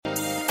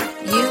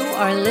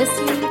are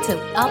listening to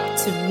Up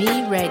to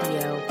Me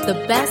Radio,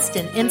 the best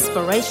in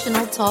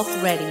inspirational talk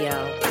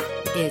radio.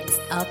 It's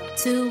up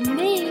to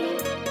me.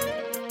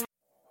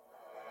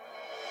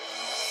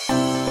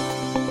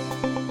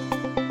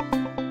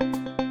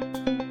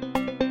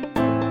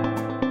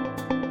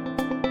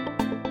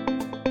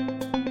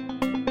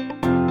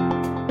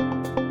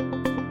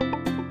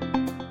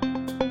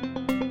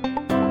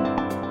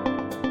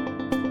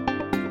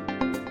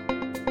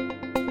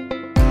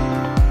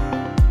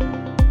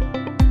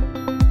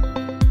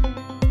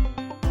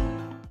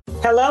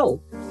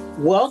 Hello,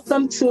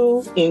 welcome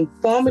to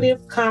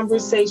Informative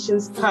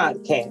Conversations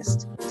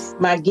Podcast.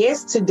 My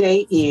guest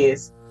today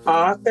is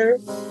author,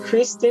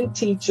 Christian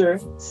teacher,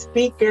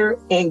 speaker,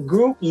 and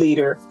group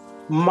leader,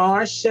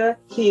 Marsha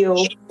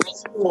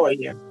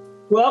Hill-Sawyer.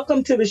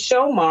 Welcome to the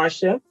show,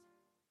 Marsha.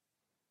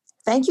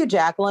 Thank you,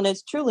 Jacquelyn.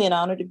 It's truly an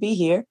honor to be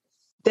here.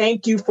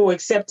 Thank you for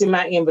accepting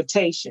my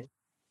invitation.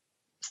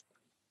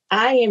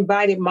 I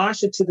invited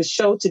Marsha to the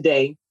show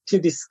today to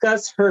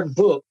discuss her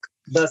book,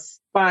 The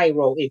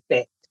Spiral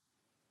Effect.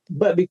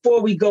 But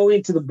before we go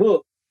into the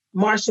book,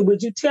 Marsha,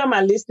 would you tell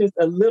my listeners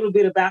a little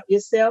bit about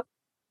yourself?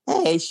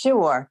 Hey,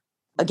 sure.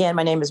 Again,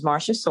 my name is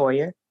Marsha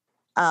Sawyer.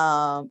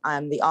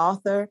 I'm the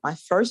author. My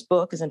first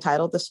book is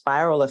entitled The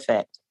Spiral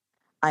Effect.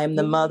 I am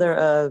the mother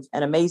of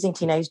an amazing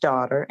teenage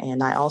daughter,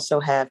 and I also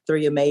have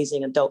 3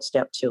 amazing adult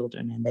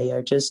stepchildren, and they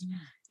are just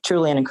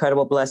truly an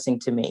incredible blessing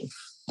to me.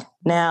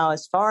 Now,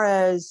 as far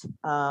as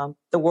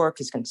the work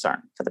is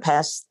concerned, for the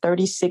past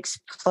 36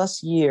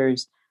 plus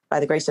years, by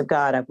the grace of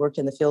God, I've worked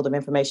in the field of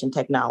information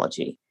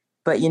technology.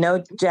 But you know,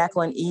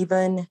 Jacquelyn,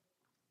 even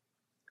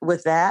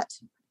with that,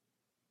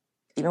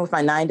 even with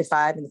my 9 to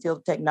 5 in the field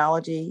of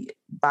technology,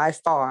 by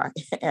far,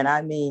 and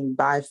I mean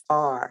by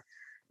far,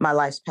 my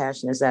life's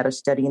passion is that of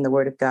studying the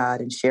Word of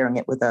God and sharing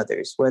it with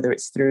others, whether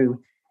it's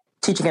through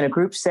teaching in a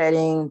group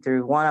setting,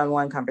 through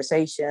one-on-one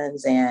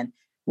conversations, and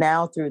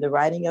now through the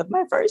writing of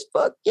my first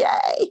book.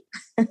 Yay!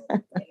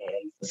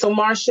 So,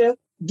 Marsha,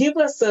 give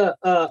us a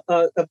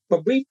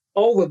brief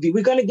overview.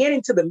 We're going to get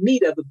into the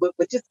meat of the book,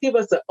 but just give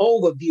us an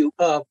overview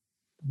of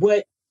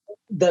what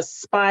the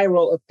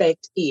spiral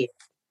effect is.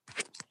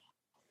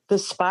 The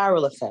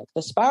spiral effect.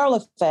 The spiral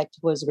effect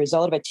was a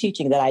result of a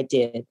teaching that I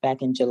did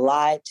back in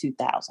July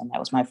 2000. That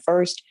was my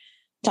first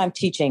time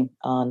teaching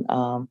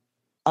on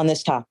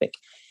this topic.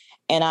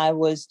 And I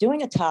was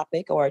doing a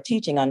topic or a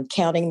teaching on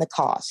counting the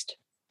cost.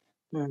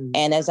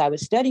 And as I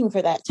was studying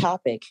for that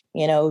topic,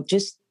 you know,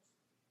 just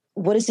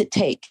what does it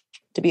take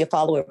to be a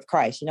follower of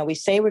Christ? You know, we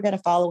say we're going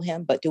to follow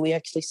him, but do we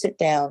actually sit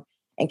down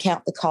and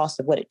count the cost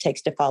of what it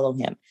takes to follow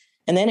him?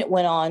 And then it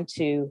went on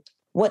to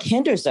what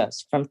hinders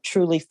us from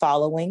truly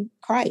following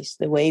Christ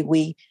the way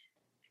we,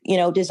 you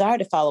know, desire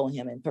to follow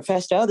him and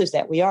profess to others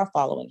that we are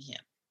following him.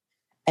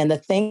 And the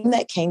thing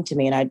that came to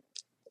me, and I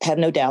have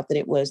no doubt that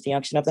it was the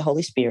unction of the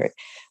Holy Spirit,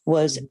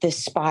 was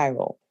this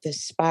spiral,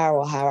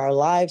 how our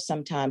lives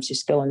sometimes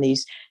just go in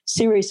these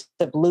series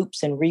of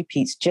loops and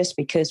repeats just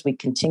because we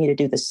continue to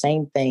do the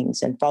same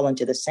things and fall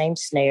into the same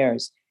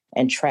snares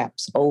and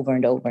traps over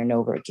and over and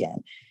over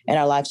again. And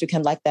our lives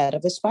become like that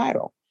of a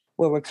spiral,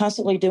 where we're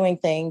constantly doing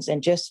things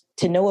and just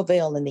to no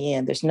avail in the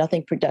end. There's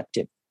nothing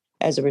productive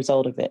as a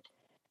result of it.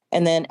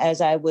 And then as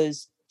I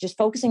was just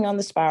focusing on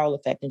the spiral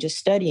effect and just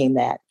studying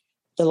that,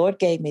 the Lord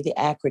gave me the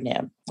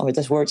acronym, or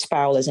this word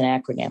spiral is an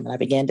acronym. And I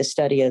began to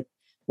study a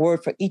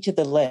word for each of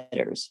the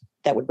letters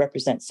that would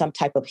represent some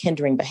type of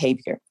hindering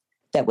behavior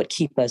that would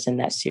keep us in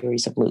that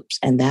series of loops.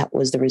 And that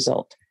was the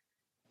result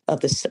of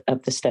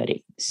the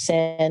study: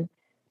 sin,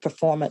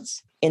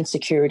 performance,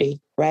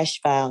 insecurity, rash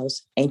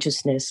vows,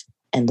 anxiousness,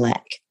 and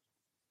lack.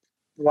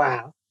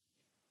 Wow.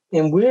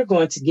 And we're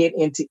going to get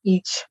into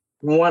each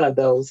one of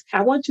those.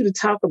 I want you to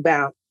talk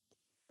about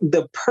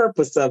the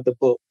purpose of the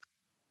book.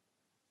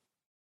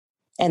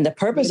 And the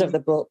purpose of the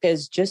book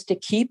is just to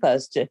keep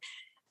us to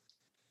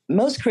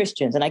most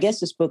Christians. And I guess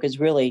this book is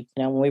really,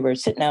 you know, when we were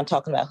sitting down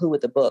talking about who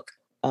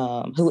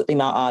would be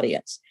my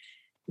audience.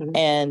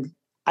 And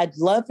I'd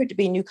love for it to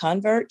be new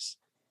converts,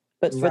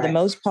 but for the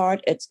most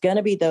part, it's going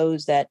to be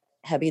those that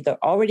have either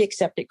already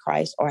accepted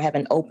Christ or have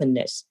an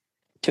openness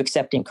to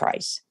accepting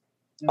Christ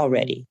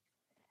already.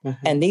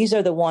 And these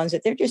are the ones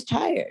that they're just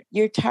tired.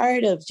 You're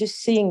tired of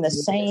just seeing the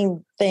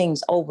same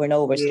things over and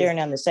over, staring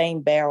down the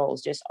same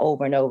barrels just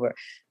over and over.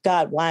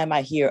 God, why am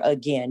I here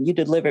again? You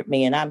delivered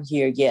me and I'm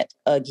here yet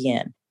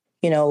again.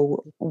 You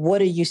know,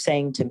 what are you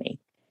saying to me?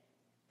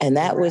 And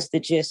that was the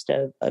gist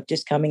of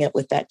just coming up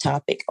with that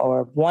topic,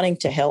 or wanting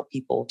to help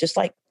people. Just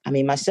like, I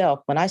mean,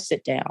 myself, when I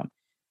sit down,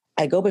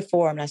 I go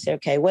before them and I say,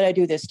 okay, what do I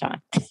do this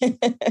time?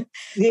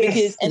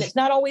 Because, and it's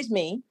not always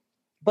me.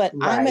 But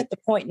I'm at the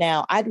point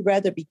now, I'd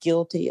rather be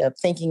guilty of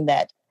thinking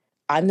that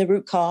I'm the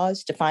root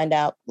cause to find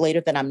out later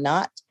that I'm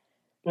not,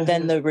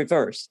 than the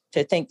reverse,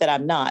 to think that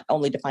I'm not,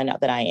 only to find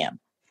out that I am.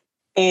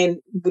 And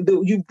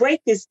you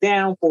break this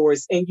down for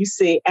us, and you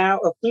say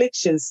our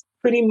afflictions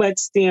pretty much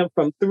stem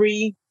from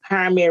 3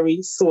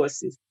 primary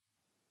sources: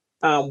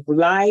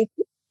 life,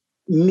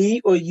 me,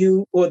 or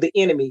you, or the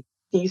enemy.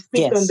 Can you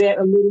speak on that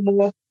a little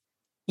more?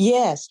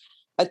 Yes.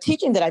 a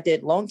teaching that I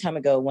did a long time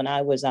ago when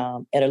I was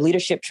at a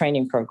leadership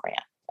training program.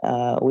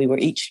 We were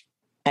each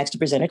asked to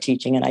present a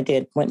teaching, and I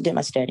went and did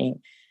my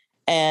studying.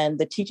 And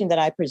the teaching that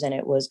I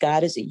presented was,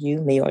 God, is it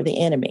you, me, or the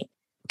enemy?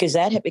 Because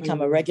that had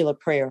become a regular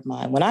prayer of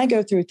mine. When I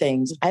go through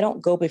things, I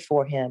don't go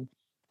before him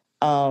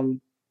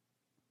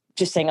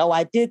just saying, oh,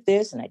 I did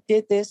this and I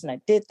did this and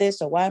I did this.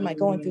 So why am I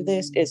going through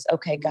this? It's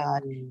okay,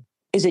 God,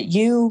 is it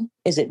you?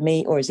 Is it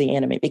me? Or is the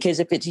enemy? Because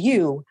if it's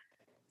you,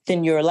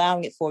 then you're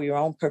allowing it for your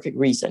own perfect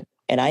reason.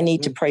 And I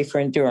need to pray for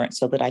endurance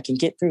so that I can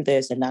get through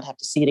this and not have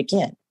to see it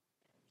again.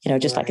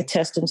 Just like a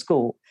test in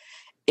school.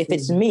 If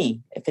it's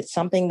me, if it's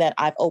something that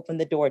I've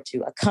opened the door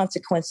to, a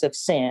consequence of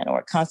sin or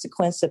a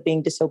consequence of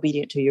being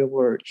disobedient to your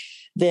word,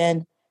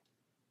 then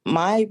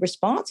my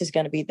response is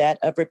going to be that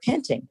of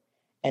repenting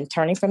and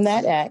turning from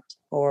that act,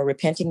 or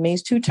repenting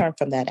means to turn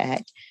from that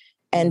act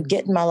and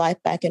getting my life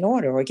back in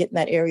order, or getting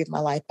that area of my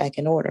life back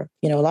in order.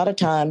 A lot of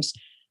times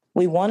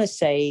we want to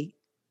say,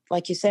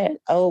 like you said,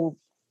 oh,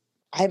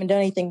 I haven't done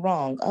anything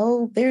wrong.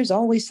 Oh, there's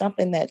always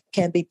something that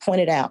can be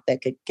pointed out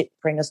that could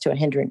bring us to a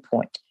hindering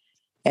point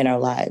in our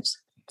lives.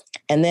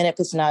 And then if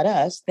it's not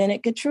us, then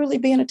it could truly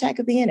be an attack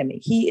of the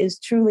enemy. He is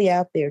truly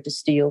out there to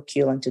steal,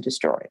 kill, and to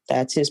destroy.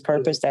 That's his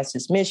purpose. That's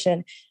his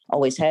mission.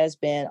 Always has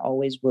been,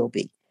 always will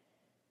be.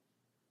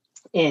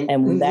 And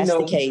when that's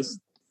the case,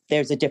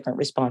 there's a different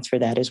response for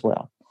that as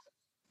well.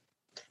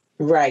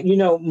 Right.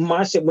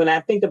 Marsha, when I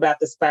think about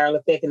the spiral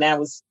effect, and I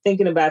was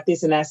thinking about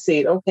this, and I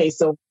said, okay,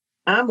 so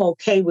I'm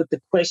okay with the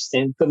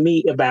question for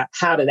me about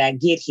how did I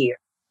get here?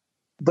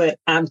 But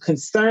I'm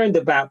concerned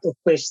about the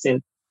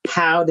question,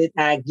 how did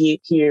I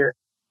get here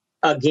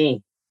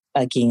again?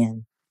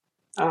 Again.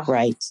 Oh.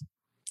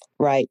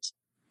 Right.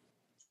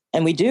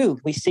 And we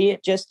see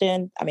it just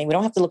we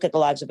don't have to look at the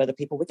lives of other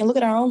people. We can look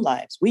at our own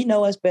lives. We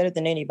know us better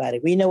than anybody.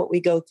 We know what we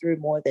go through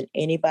more than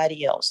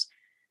anybody else.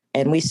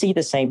 And we see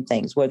the same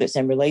things, whether it's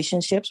in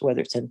relationships,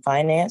 whether it's in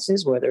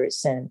finances, whether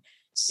it's in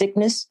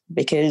sickness,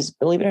 because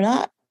believe it or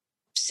not,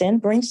 sin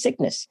brings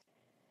sickness.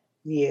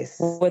 Yes.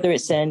 Whether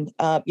it's in,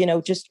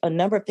 just a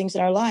number of things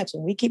in our lives.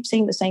 When we keep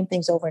seeing the same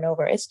things over and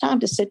over, it's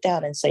time to sit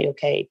down and say,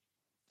 okay,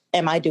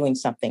 am I doing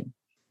something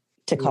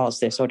to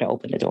cause this or to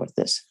open the door to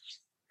this?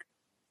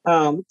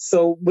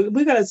 So we're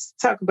going to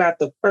talk about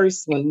the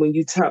first one when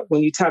you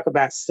talk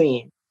about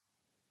sin.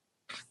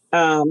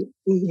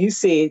 You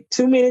said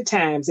too many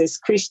times as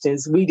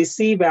Christians, we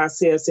deceive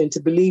ourselves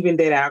into believing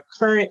that our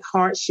current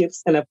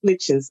hardships and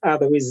afflictions are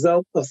the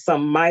result of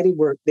some mighty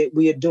work that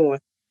we are doing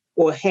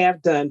or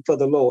have done for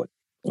the Lord.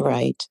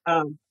 Right.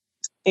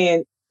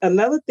 And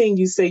another thing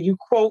you say, you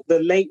quote the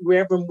late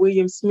Reverend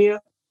William Smith.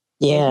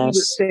 Yes. And he would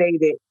say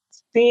that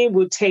sin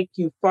will take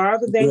you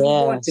farther than you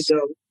want to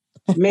go,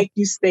 make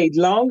you stay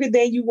longer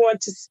than you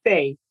want to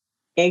stay,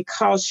 and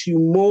cost you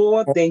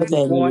more than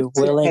you want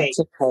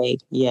to pay.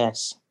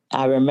 Yes.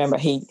 I remember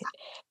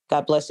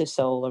God bless his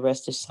soul,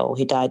 rest his soul.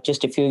 He died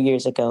just a few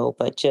years ago,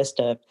 but just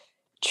a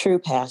true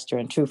pastor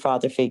and true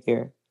father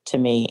figure to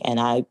me. And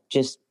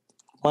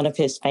one of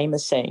his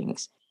famous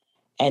sayings,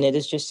 and it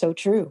is just so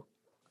true.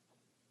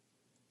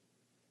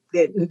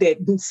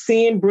 That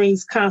sin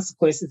brings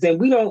consequences, and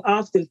we don't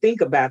often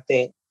think about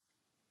that.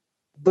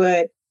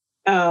 But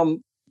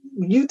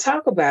you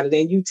talk about it,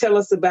 and you tell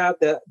us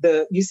about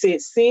you said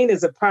sin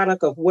is a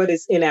product of what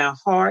is in our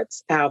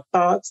hearts, our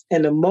thoughts,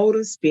 and the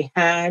motives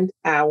behind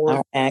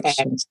our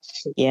actions.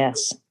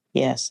 Yes,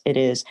 it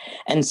is.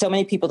 And so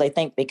many people, they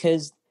think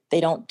because they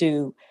don't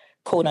do,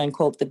 quote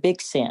unquote, the big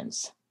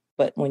sins.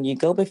 But when you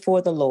go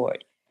before the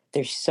Lord,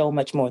 there's so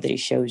much more that he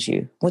shows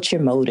you. What's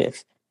your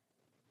motive?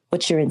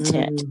 What's your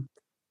intent?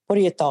 What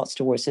are your thoughts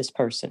towards this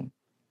person?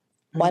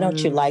 Why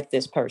don't you like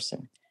this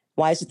person?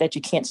 Why is it that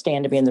you can't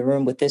stand to be in the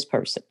room with this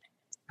person?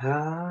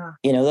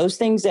 Those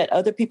things that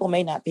other people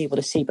may not be able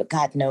to see, but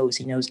God knows.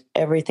 He knows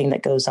everything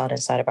that goes on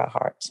inside of our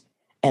hearts.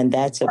 And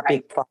that's a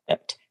big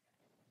product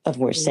of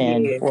where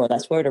sin,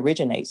 that's where it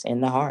originates, in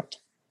the heart.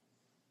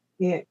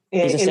 Yeah.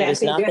 As I said,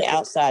 it's not the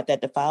outside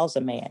that defiles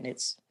a man,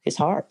 it's his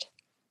heart.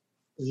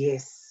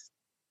 Yes.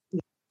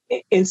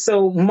 And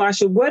so,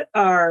 Marsha, what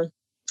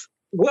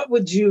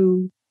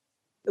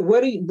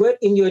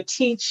in your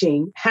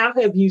teaching, how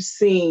have you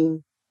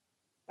seen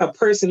a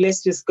person,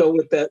 let's just go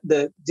with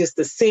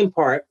the sin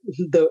part,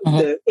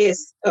 the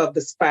S of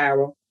the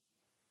spiral.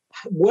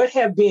 What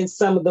have been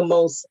some of the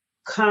most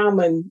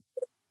common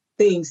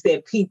things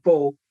that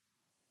people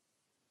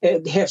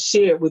have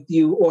shared with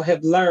you or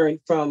have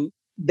learned from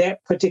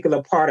that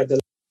particular part of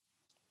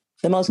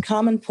the most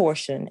common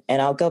portion,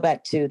 and I'll go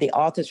back to the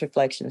author's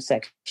reflection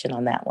section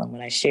on that one when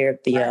I shared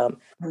the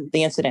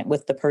incident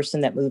with the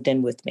person that moved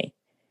in with me.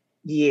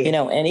 Yeah.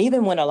 And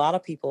even when a lot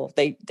of people,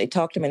 they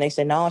talk to me and they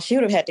say, no, she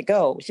would have had to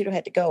go.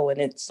 And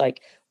it's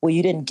like, well,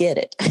 you didn't get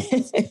it.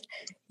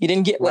 You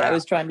didn't get what I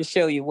was trying to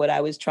show you. What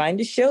I was trying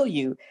to show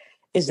you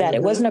is that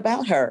it wasn't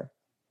about her.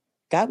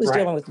 God was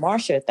dealing with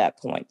Marsha at that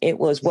point. It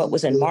was what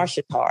was in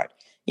Marsha's heart.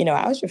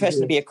 I was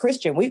professing to be a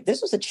Christian.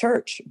 This was a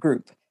church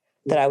group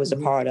that I was a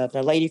part of,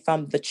 a lady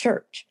from the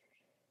church.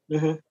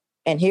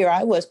 And here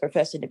I was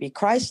professing to be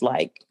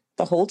Christ-like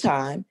the whole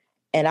time.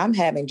 And I'm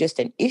having just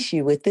an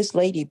issue with this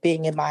lady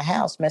being in my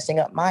house, messing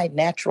up my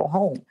natural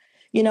home,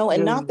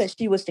 and not that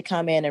she was to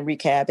come in and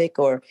wreak havoc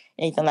or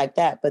anything like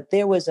that. But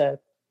there was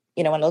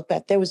when I look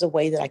back, there was a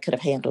way that I could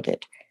have handled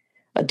it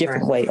a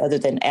different way other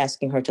than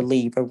asking her to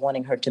leave or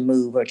wanting her to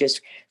move or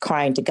just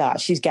crying to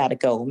God, she's got to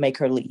go, make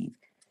her leave.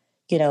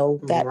 Where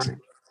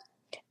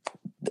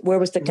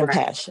was the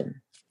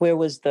compassion? Where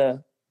was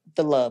the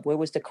love? Where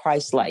was the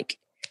Christ-like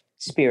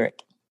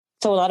spirit?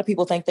 So a lot of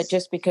people think that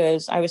just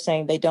because I was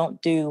saying they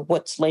don't do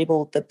what's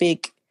labeled the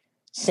big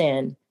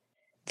sin,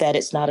 that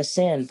it's not a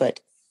sin, but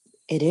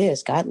it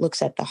is. God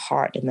looks at the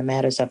heart and the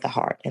matters of the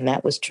heart. And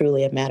that was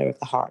truly a matter of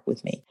the heart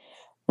with me.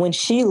 When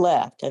she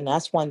left, and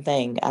that's one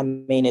thing, I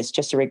mean, it's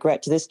just a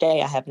regret. To this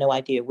day, I have no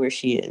idea where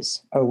she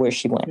is or where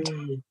she went.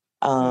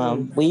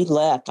 We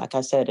left, like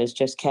I said, as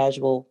just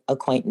casual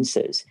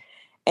acquaintances.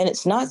 And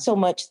it's not so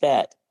much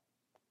that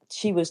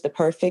she was the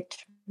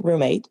perfect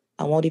roommate.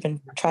 I won't even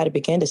try to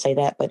begin to say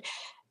that, but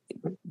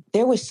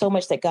there was so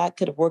much that God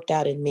could have worked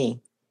out in me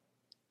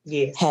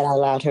had I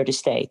allowed her to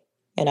stay.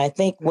 And I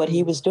think what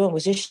he was doing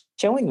was just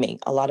showing me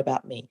a lot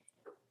about me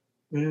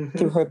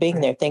through her being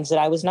there, things that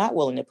I was not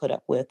willing to put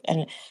up with.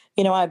 And,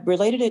 I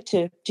related it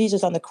to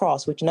Jesus on the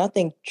cross, which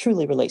nothing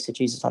truly relates to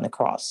Jesus on the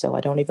cross. So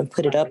I don't even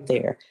put it up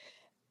there.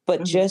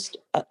 But just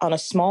on a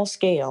small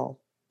scale,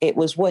 it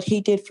was what he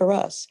did for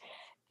us.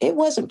 It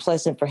wasn't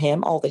pleasant for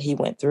him, all that he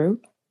went through.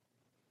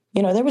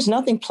 There was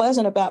nothing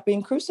pleasant about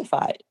being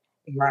crucified.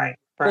 Right.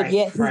 But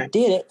yet he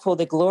did it for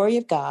the glory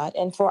of God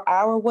and for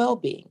our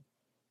well-being.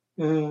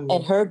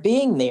 And her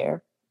being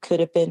there could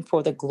have been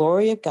for the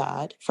glory of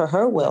God, for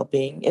her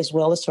well-being, as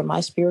well as for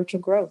my spiritual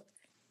growth.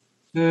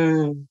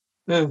 And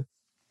so,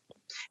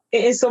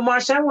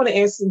 Marsha, I want to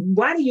ask,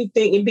 why do you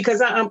think, and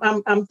because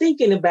I'm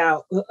thinking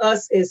about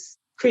us as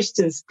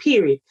Christians,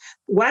 period.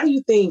 Why do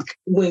you think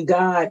when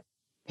God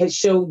has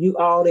showed you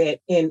all that,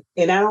 and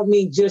I don't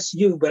mean just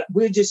you, but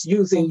we're just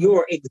using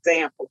your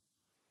example.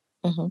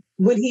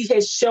 When he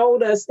has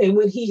showed us and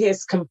when he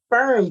has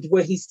confirmed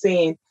what he's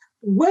saying,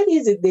 what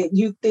is it that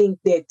you think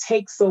that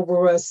takes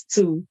over us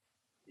to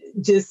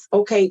just,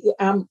 okay,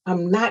 I'm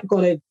not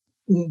going to,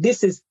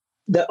 this is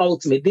the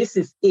ultimate, this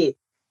is it.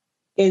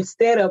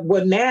 Instead of,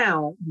 well,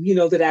 now,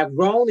 that I've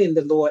grown in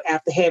the Lord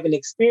after having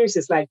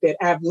experiences like that,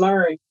 I've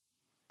learned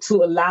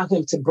to allow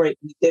him to break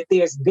me, that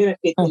there's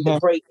benefit in the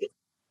breaking.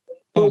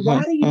 But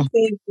why do you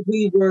think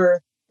we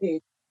were,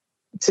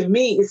 to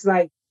me, it's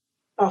like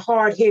a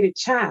hard-headed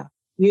child,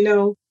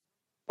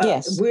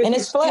 Yes, and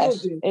it's flesh.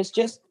 It's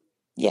just,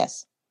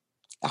 yes,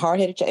 a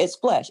hard-headed child. It's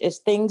flesh. It's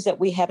things that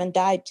we haven't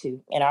died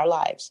to in our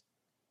lives.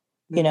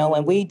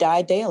 And we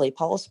die daily.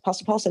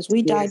 Apostle Paul says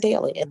we die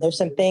daily. And there's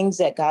some things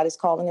that God is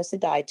calling us to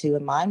die to.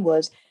 And mine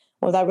was,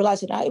 I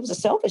realized that it was a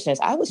selfishness.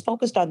 I was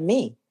focused on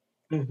me.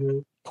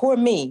 Poor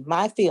me,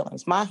 my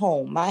feelings, my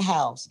home, my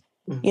house.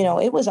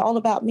 It was all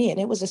about me. And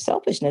it was a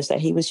selfishness that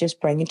he was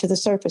just bringing to the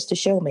surface to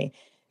show me.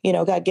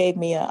 God gave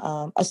me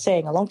a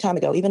saying a long time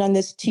ago, even on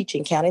this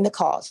teaching, Counting the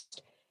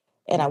Cost.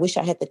 And I wish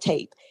I had the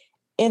tape.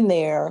 In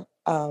there,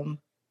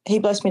 he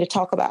blessed me to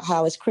talk about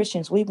how as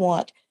Christians, we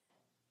want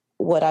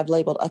what I've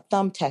labeled a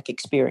thumbtack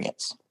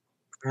experience.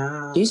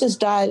 Jesus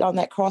died on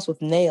that cross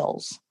with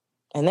nails,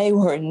 and they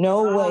were in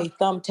no way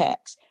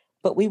thumbtacks,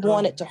 but we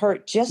want it to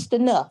hurt just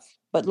enough.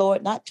 But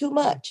Lord, not too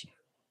much,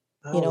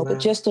 but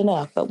just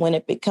enough. But when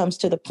it comes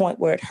to the point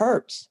where it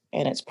hurts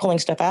and it's pulling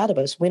stuff out of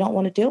us, we don't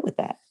want to deal with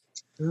that.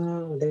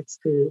 Oh, that's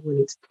good.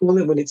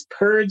 When it's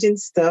purging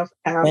stuff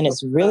out. When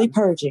it's really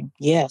purging,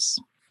 yes.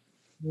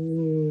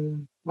 Oh,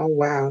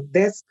 wow.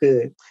 That's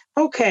good.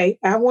 Okay.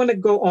 I want to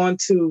go on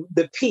to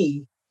the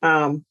P,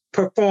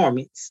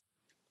 performance.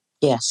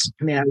 Yes.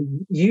 Now,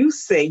 you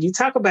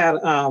talk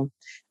about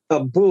a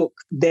book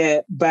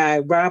that by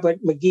Robert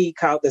McGee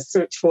called The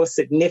Search for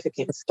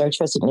Significance. Search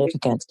for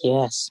Significance,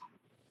 yes.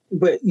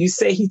 But you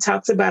say he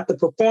talks about the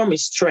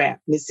performance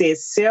trap. And it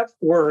says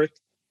self-worth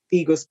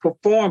equals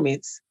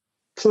performance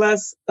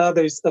plus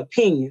others'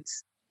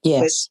 opinions.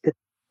 Yes.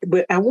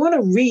 But I want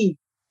to read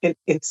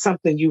in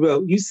something you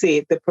wrote. You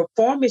said the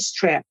performance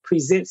trap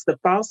presents the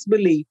false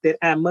belief that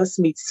I must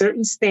meet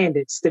certain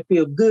standards to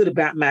feel good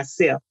about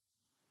myself.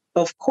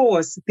 Of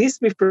course, this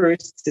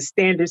refers to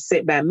standards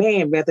set by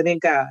man rather than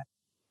God.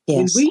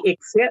 Yes. When we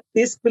accept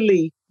this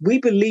belief, we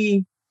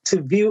believe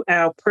to view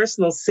our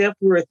personal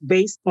self-worth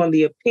based on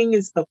the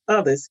opinions of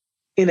others,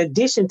 in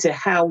addition to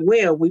how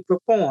well we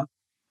perform.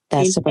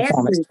 That's the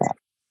performance trap.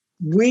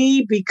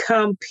 We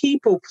become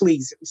people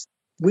pleasers.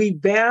 We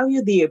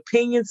value the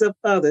opinions of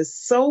others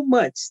so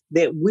much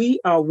that we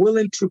are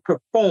willing to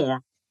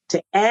perform,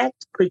 to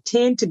act,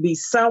 pretend to be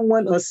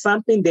someone or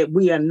something that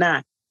we are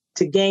not,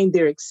 to gain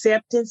their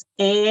acceptance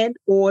and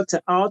or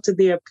to alter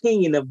their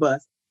opinion of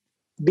us.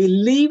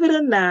 Believe it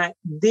or not,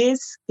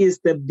 this is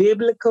the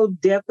biblical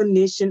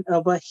definition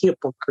of a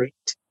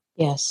hypocrite.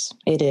 Yes,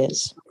 it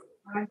is.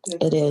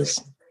 It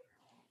is.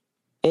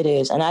 It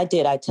is. And I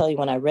tell you,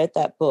 when I read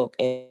that book,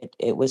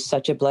 it was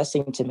such a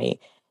blessing to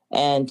me.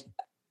 And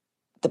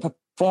the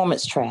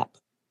performance trap,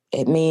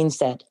 it means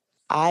that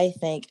I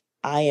think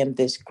I am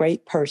this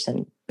great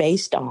person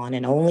based on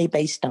and only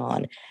based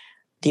on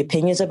the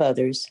opinions of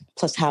others,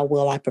 plus how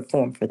well I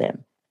perform for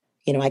them.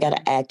 I got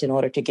to act in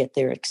order to get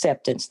their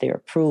acceptance, their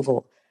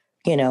approval,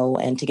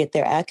 and to get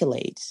their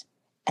accolades.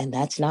 And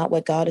that's not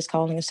what God is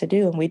calling us to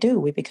do. And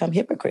we become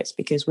hypocrites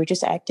because we're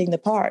just acting the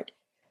part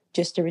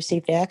just to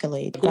receive the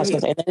accolade.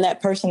 And then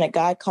that person that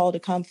God called to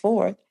come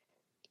forth,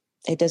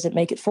 it doesn't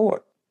make it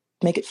forth.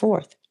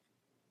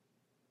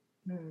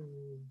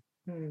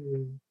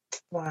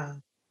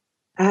 Wow.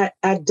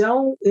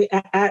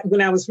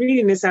 When I was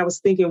reading this, I was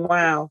thinking,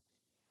 wow,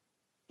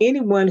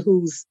 anyone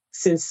who's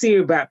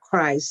sincere about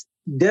Christ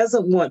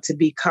doesn't want to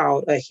be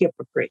called a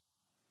hypocrite.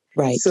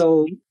 Right.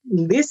 So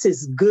this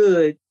is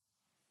good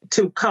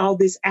to call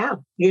this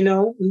out,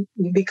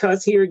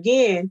 because here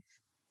again,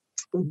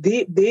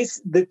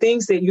 the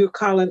things that you're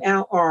calling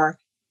out are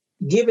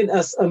giving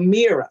us a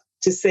mirror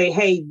to say,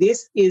 hey,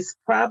 this is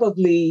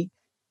probably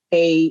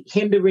a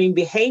hindering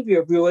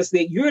behavior of yours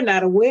that you're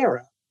not aware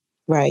of.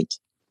 Right.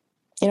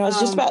 It's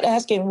just about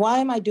asking, why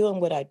am I doing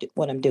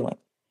what I'm doing?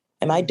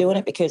 Am I doing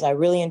it because I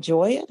really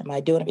enjoy it? Am I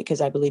doing it because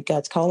I believe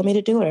God's calling me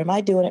to do it? Or am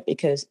I doing it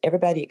because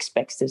everybody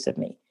expects this of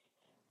me?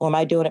 Or am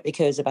I doing it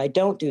because if I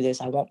don't do this,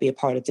 I won't be a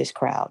part of this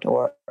crowd?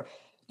 Or,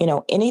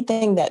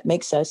 anything that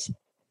makes us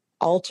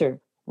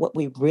alter what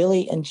we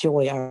really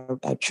enjoy,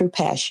 our true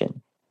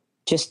passion,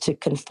 just to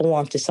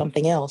conform to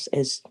something else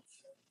it's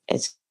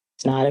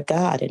not of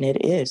God. And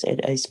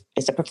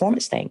it's a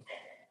performance thing.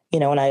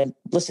 And I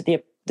listened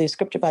to the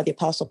scripture by the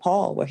Apostle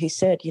Paul, where he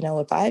said,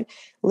 if I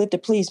live to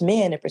please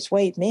men and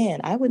persuade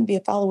men, I wouldn't be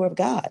a follower of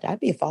God.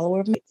 I'd be a follower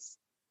of me.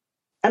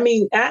 I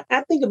mean,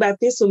 I think about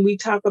this when we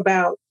talk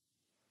about,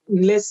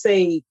 let's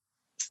say,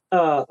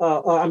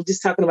 I'm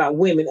just talking about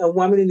women, a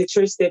woman in the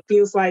church that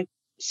feels like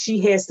she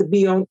has to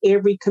be on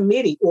every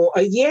committee, or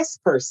a yes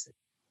person.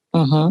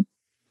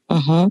 Mm-hmm.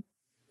 Mm-hmm.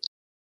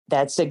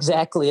 That's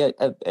exactly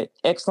an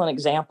excellent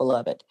example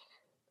of it.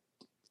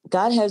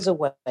 God has a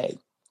way.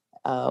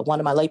 One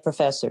of my late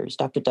professors,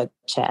 Dr. Doug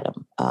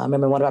Chatham, I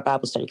remember one of our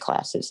Bible study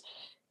classes,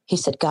 he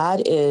said,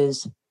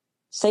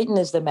 Satan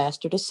is the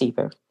master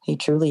deceiver. He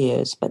truly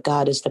is, but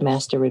God is the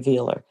master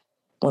revealer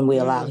when we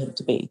allow him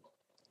to be.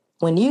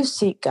 When you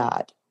seek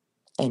God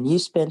and you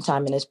spend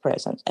time in his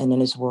presence and in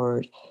his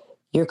word,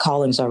 your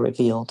callings are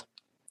revealed.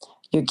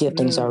 Your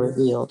giftings are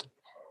revealed.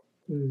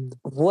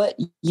 What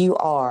you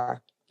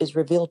are is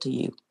revealed to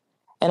you.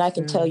 And I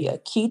can tell you a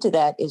key to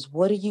that is,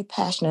 what are you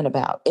passionate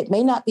about? It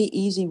may not be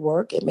easy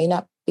work. It may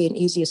not be an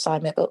easy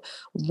assignment, but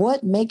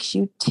what makes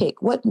you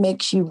tick? What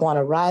makes you want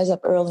to rise up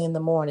early in the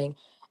morning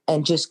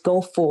and just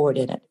go forward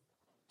in it?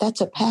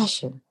 That's a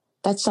passion.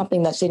 That's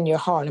something that's in your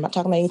heart. I'm not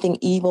talking about anything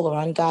evil or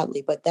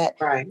ungodly, but that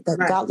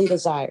godly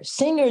desire.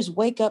 Singers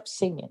wake up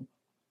singing.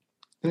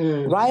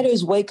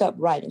 Writers wake up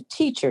writing.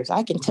 Teachers,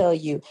 I can tell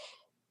you,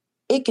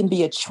 it can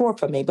be a chore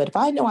for me, but if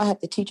I know I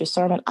have to teach a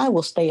sermon, I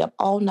will stay up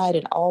all night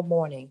and all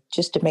morning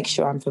just to make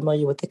sure I'm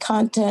familiar with the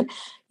content.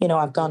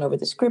 I've gone over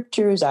the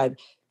scriptures, I've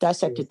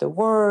dissected the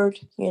word,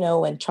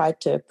 and tried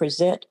to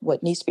present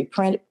what needs to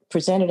be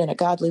presented in a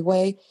godly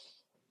way.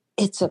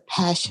 It's a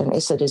passion.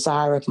 It's a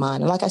desire of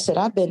mine. And like I said,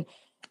 I've been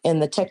in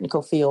the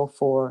technical field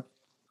for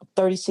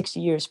 36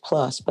 years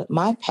plus, but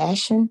my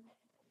passion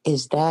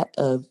is that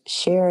of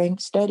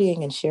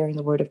studying and sharing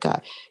the word of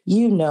God.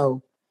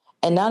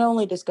 And not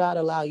only does God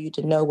allow you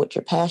to know what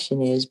your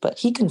passion is, but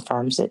he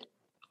confirms it.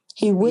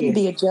 He wouldn't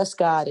be a just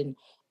God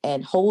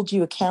and hold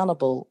you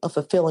accountable of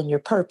fulfilling your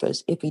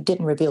purpose if he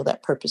didn't reveal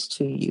that purpose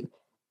to you.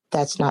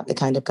 That's not the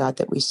kind of God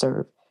that we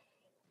serve.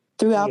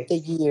 Throughout the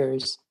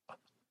years,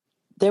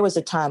 there was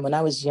a time when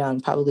I was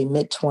young, probably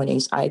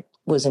mid-20s, I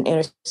was an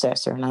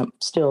intercessor, and I'm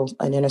still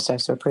an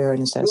intercessor, a prayer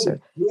intercessor.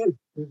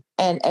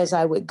 And as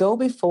I would go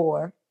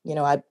before,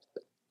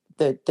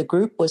 the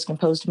group was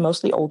composed of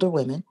mostly older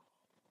women.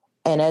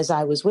 And as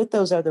I was with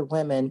those other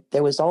women,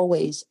 there was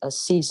always a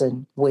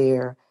season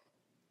where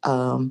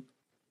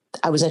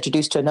I was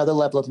introduced to another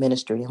level of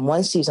ministry. And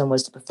one season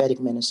was the prophetic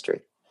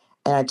ministry.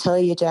 And I tell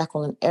you,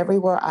 Jacquelyn,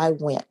 everywhere I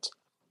went,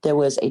 there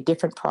was a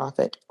different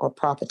prophet or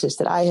prophetess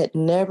that I had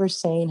never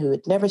seen, who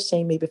had never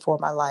seen me before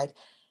in my life.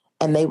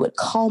 And they would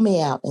call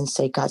me out and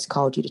say, God's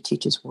called you to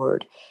teach his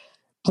word.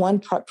 One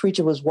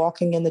preacher was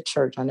walking in the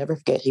church. I'll never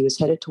forget. He was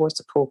headed towards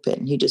the pulpit,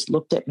 and he just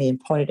looked at me and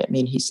pointed at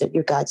me, and he said,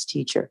 "You're God's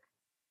teacher."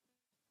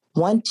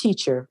 One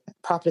teacher,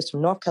 prophetess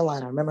from North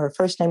Carolina, I remember her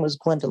first name was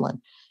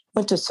Gwendolyn,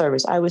 went to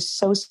service. I was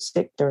so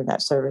sick during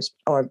that service,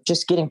 or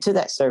just getting to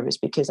that service,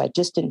 because I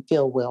just didn't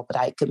feel well, but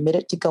I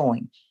committed to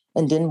going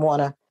and didn't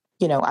want to,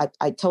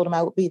 I told him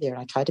I would be there,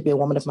 and I tried to be a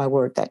woman of my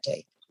word that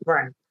day.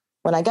 Right.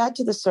 When I got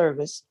to the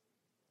service,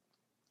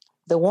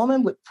 the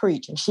woman would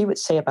preach, and she would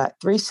say about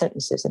 3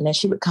 sentences, and then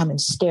she would come and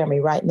stare me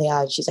right in the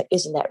eye. She's like,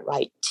 "Isn't that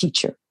right,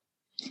 teacher?"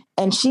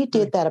 And she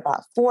did that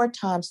about 4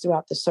 times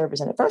throughout the service.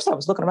 And at first I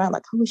was looking around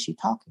like, who is she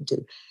talking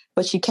to?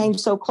 But she came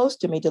so close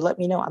to me to let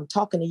me know, "I'm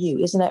talking to you.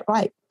 Isn't that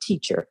right,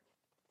 teacher?"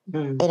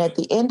 And at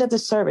the end of the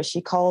service,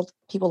 she called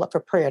people up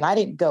for prayer. And I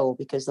didn't go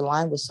because the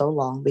line was so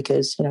long,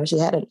 because, she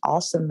had an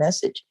awesome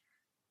message.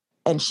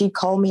 And she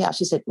called me out.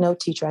 She said, "No,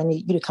 teacher, I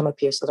need you to come up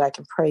here so that I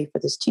can pray for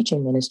this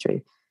teaching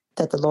ministry."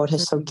 that the Lord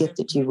has so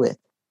gifted you with.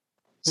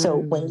 So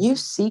when you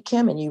seek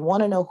him and you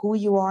want to know who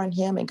you are in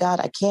him and God,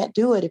 I can't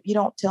do it if you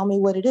don't tell me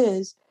what it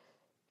is.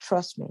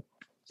 Trust me,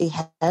 he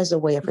has a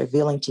way of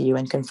revealing to you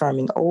and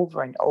confirming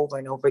over and over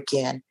and over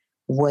again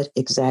what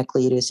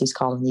exactly it is he's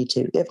calling you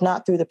to. If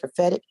not through the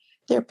prophetic,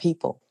 there are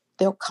people,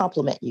 they'll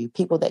compliment you,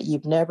 people that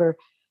you've never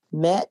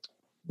met.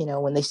 You know,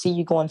 when they see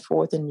you going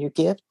forth in your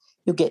gift,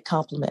 you'll get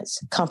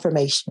compliments,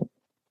 confirmation,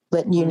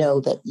 letting you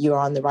know that you're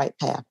on the right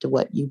path to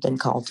what you've been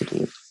called to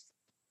do.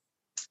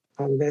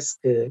 Oh, that's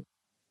good.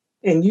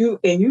 And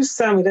you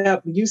sum it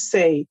up, you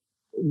say,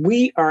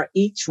 we are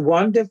each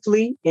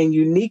wonderfully and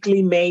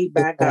uniquely made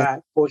by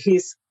God for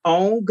his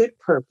own good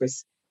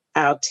purpose.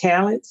 Our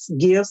talents,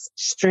 gifts,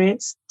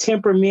 strengths,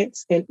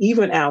 temperaments, and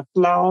even our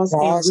flaws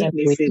and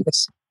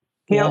weaknesses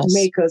help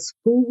make us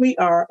who we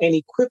are and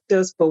equipped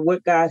us for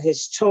what God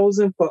has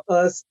chosen for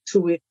us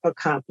to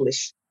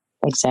accomplish.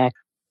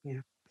 Exactly.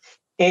 Yeah.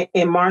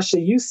 And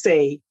Marsha, you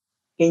say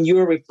in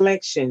your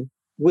reflection,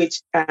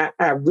 which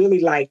I really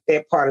like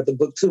that part of the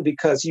book too,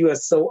 because you are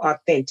so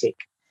authentic.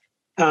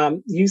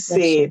 You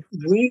said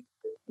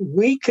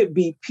we could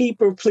be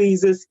people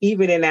pleasers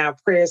even in our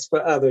prayers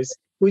for others.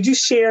 Would you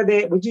share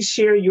that? Would you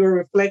share your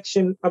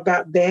reflection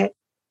about that?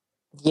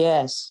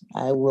 Yes,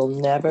 I will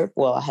never.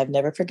 Well, I have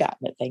never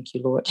forgotten it. Thank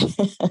you, Lord.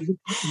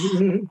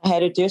 I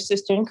had a dear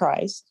sister in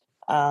Christ.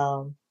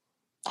 I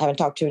haven't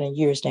talked to her in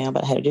years now,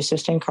 but I had a dear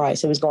sister in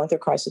Christ who was going through a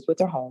crisis with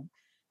her home.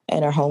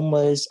 And her home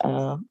was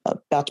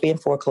about to be in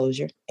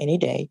foreclosure any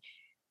day.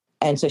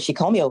 And so she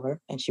called me over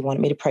and she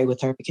wanted me to pray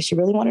with her because she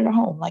really wanted her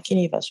home like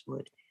any of us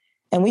would.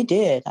 And we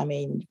did. I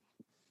mean,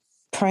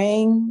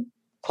 praying,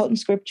 quoting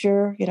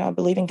scripture,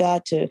 believing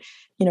God to,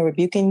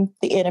 rebuking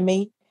the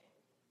enemy,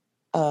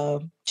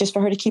 just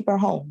for her to keep her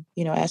home,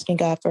 asking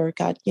God for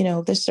God,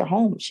 this is her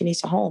home. She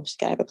needs a home. She's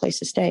got to have a place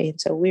to stay. And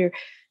so we're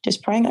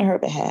just praying on her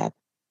behalf.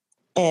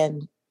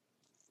 And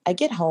I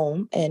get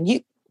home and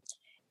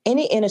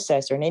any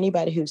intercessor and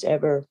anybody who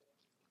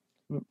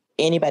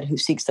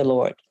seeks the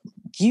Lord,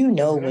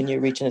 when you're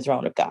reaching the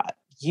throne of God,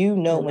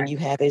 when you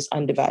have his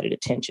undivided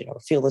attention or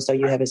feel as though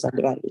you have his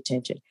undivided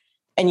attention.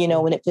 And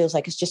when it feels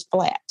like it's just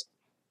flat.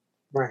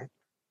 Right.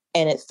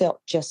 And it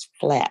felt just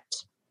flat.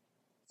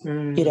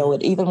 And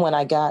even when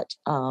I got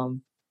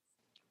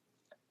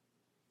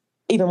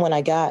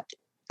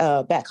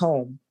back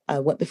home, I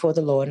went before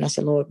the Lord and I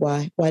said, Lord,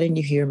 why didn't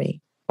you hear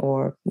me?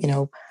 Or,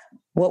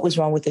 what was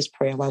wrong with this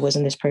prayer? Why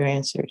wasn't this prayer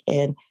answered?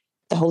 And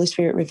the Holy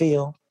Spirit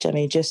revealed to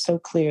me just so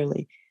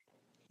clearly,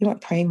 you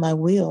weren't praying my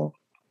will.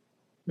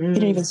 You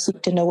didn't even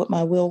seek to know what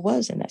my will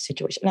was in that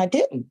situation. And I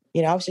didn't.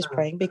 I was just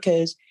praying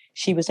because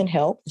she was in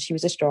help. She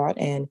was distraught.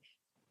 And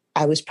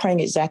I was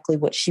praying exactly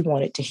what she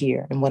wanted to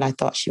hear and what I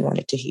thought she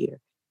wanted to hear.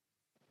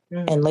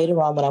 And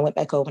later on, when I went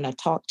back over and I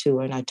talked to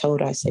her and I told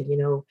her, I said,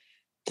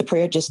 the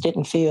prayer just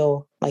didn't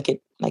feel like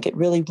it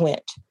really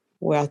went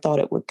where I thought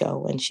it would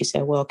go. And she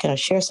said, well, can I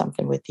share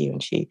something with you?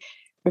 And she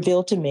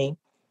revealed to me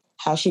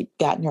how she'd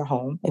gotten her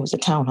home. It was a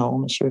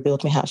townhome. And she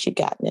revealed to me how she'd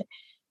gotten it.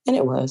 And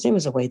it was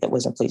a way that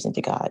wasn't pleasing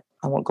to God.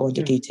 I won't go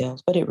into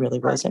details, but it really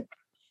wasn't.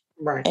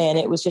 Right. And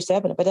it was just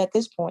evident. But at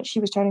this point,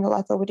 she was turning her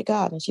life over to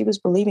God and she was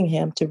believing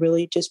him to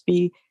really just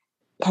be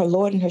her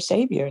Lord and her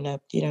Savior and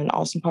an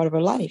awesome part of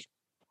her life.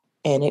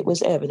 And it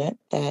was evident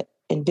that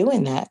in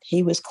doing that,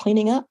 he was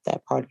cleaning up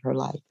that part of her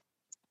life.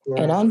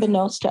 Right. And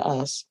unbeknownst to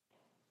us,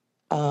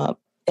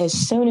 as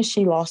soon as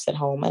she lost that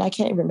home, and I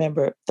can't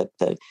remember,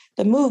 the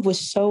move was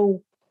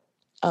so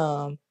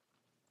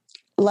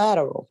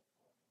lateral.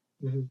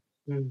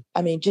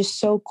 I mean, just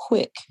so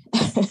quick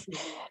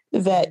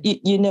that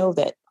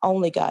that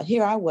only God.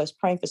 Here I was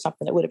praying for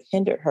something that would have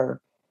hindered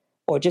her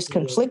or just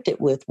conflicted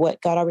with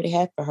what God already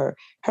had for her.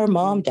 Her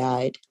mom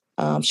died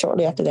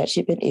shortly after that.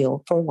 She'd been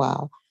ill for a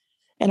while.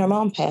 And her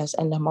mom passed,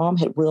 and the mom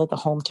had willed the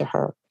home to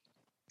her.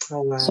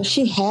 Oh, wow. So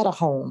she had a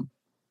home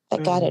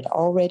that God had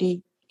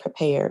already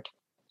prepared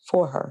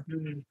for her.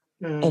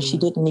 And she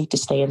didn't need to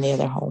stay in the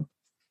other home.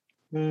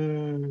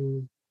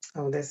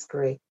 Oh, that's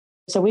great.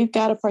 So we've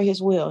got to pray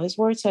his will. His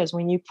word says,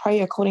 when you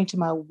pray according to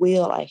my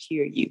will, I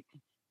hear you.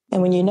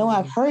 And when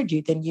I've heard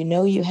you, then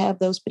you have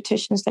those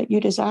petitions that you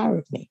desire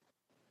of me.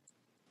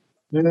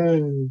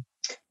 And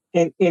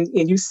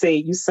you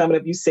sum it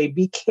up, you say,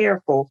 be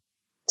careful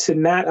to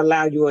not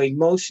allow your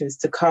emotions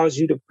to cause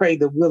you to pray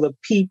the will of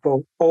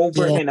people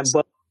over and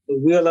above the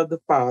will of the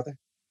Father.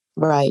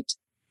 Right.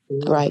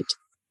 Right.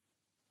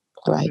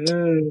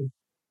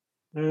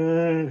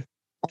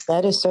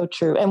 That is so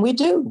true. And we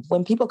do.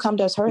 When people come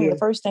to us hurting, the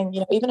first thing,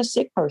 even a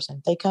sick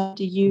person, they come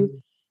to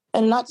you,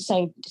 and not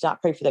saying to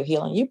not pray for their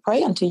healing. You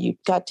pray until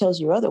God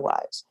tells you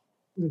otherwise.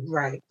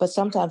 Right. But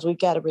sometimes we've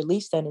got to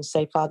release that and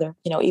say, Father,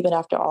 even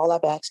after all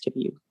I've asked of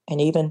you,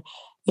 and even,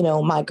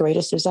 my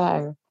greatest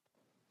desire,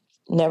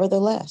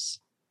 nevertheless,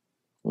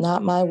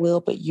 not my will,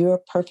 but your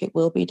perfect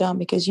will be done,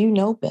 because you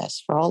know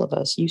best for all of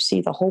us. You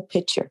see the whole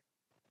picture.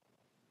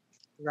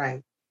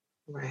 Right.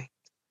 Wow.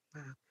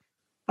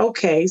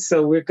 Okay,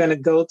 so we're going to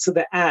go to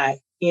the I,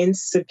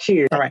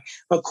 insecurity. All right.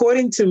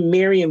 According to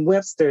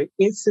Merriam-Webster,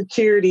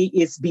 insecurity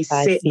is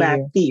beset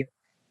by fear.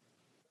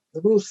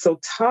 Ooh, so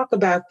talk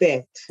about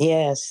that.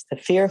 Yes, the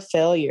fear of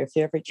failure,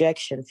 fear of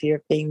rejection, fear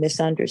of being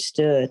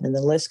misunderstood, and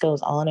the list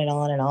goes on and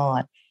on and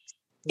on.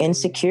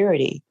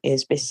 Insecurity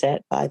is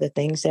beset by the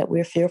things that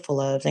we're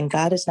fearful of, and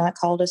God has not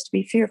called us to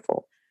be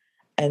fearful.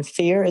 And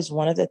fear is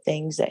one of the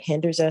things that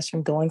hinders us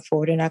from going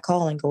forward in our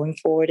calling, going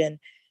forward in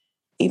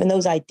even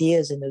those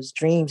ideas and those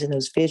dreams and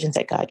those visions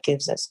that God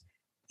gives us.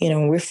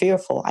 When we're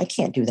fearful, I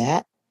can't do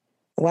that.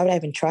 Why would I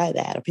even try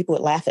that? Or people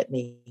would laugh at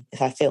me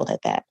if I failed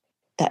at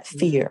that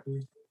fear.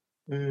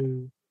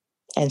 Mm-hmm.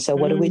 And so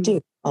what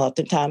do?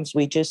 Oftentimes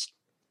we just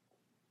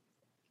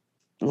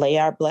lay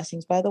our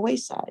blessings by the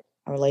wayside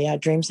or lay our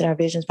dreams and our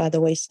visions by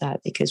the wayside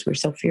because we're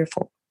so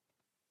fearful.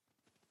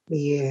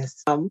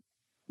 Yes.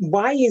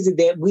 Why is it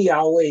that we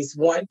always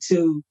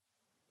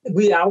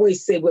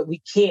say what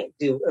we can't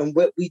do and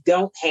what we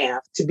don't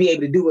have to be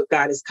able to do what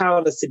God has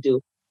called us to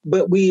do,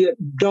 but we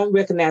don't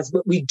recognize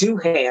what we do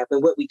have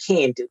and what we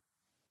can do?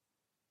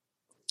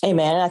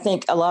 Amen. And I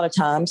think a lot of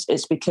times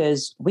it's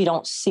because we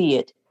don't see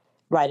it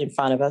right in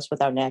front of us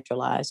with our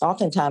natural eyes.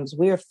 Oftentimes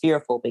we're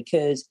fearful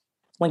because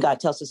when God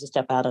tells us to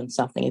step out on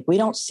something, if we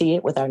don't see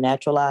it with our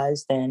natural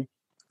eyes, then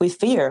we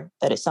fear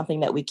that it's something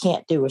that we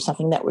can't do or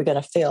something that we're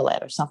going to fail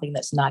at or something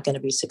that's not going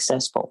to be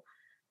successful.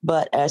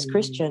 But as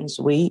Christians,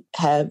 we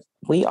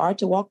are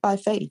to walk by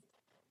faith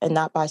and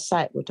not by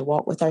sight. We're to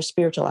walk with our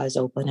spiritual eyes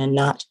open and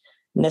not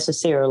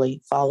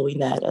necessarily following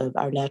that of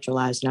our natural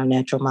eyes and our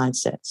natural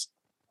mindsets.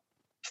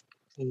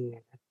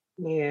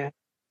 Yeah.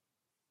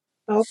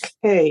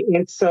 Okay.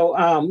 And so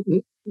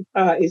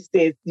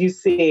you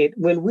said,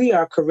 when we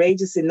are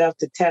courageous enough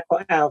to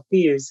tackle our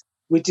fears,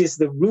 which is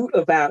the root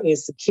of our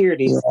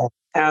insecurities,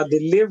 our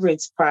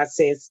deliverance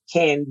process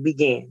can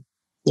begin.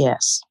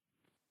 Yes.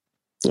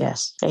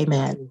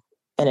 Amen.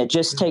 And it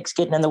just takes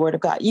getting in the Word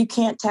of God. You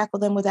can't tackle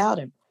them without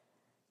Him.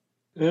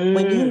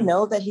 When you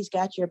know that He's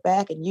got your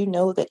back and you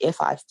know that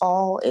if I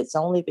fall, it's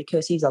only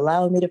because He's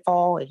allowing me to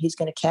fall and He's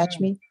going to catch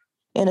me,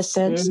 in a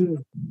sense,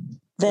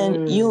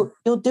 then you'll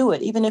do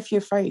it. Even if you're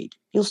afraid,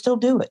 you'll still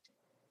do it.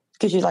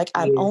 Because you're like,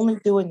 I'm only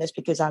doing this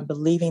because I'm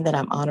believing that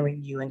I'm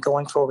honoring you and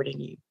going forward in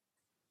you.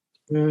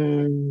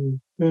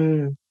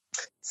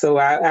 So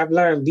I've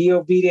learned, be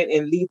obedient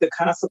and leave the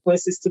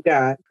consequences to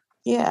God.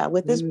 Yeah,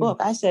 with this book,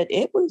 I said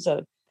it was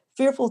a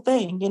fearful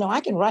thing.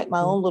 I can write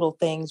my own little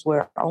things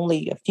where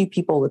only a few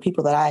people, the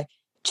people that I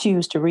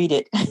choose to read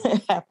it,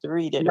 have to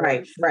read it.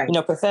 Right.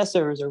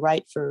 Professors or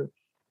write for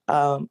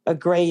a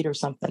grade or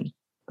something.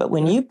 But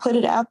when you put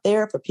it out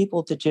there for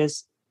people to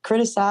just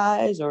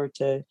criticize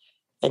and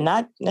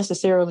not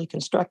necessarily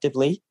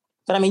constructively,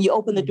 but I mean, you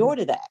open the door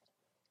to that.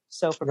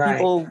 So for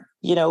people,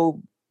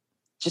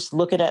 just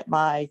looking at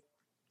my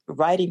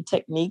writing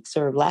techniques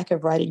or lack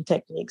of writing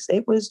techniques,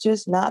 it was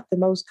just not the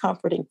most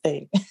comforting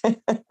thing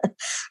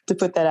to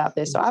put that out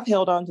there. So I've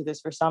held on to this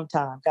for some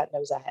time. God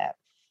knows I have,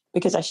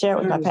 because I share it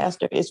with my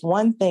pastor. It's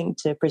one thing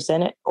to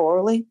present it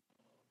orally,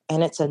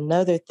 and it's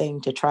another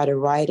thing to try to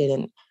write it,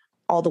 and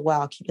all the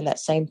while keeping that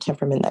same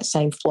temperament, that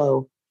same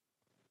flow,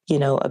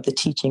 of the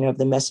teaching of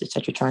the message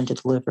that you're trying to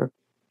deliver.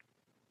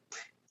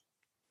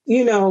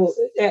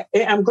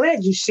 I'm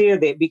glad you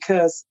shared that,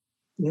 because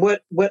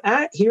what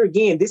I hear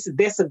again,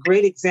 that's a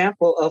great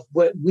example of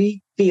what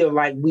we feel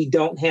like we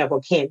don't have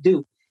or can't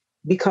do.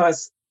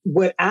 Because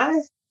what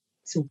I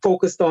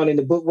focused on in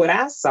the book, what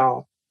I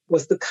saw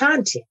was the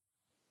content.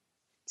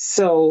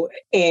 So,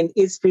 and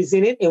it's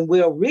presented and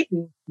well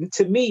written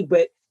to me,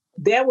 but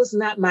that was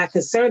not my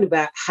concern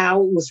about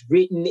how it was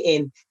written.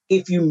 And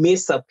if you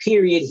miss a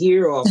period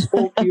here or a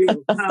quote here or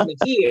a comma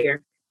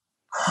here,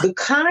 the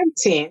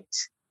content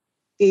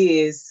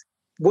is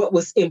what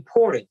was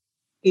important,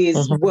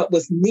 is what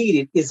was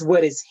needed, is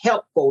what is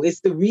helpful.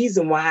 It's the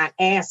reason why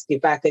I asked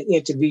if I could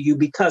interview you,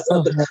 because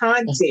of the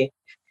content,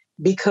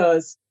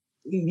 because,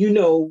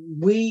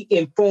 we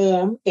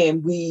inform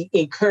and we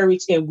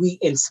encourage and we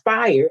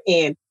inspire.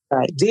 And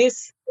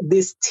this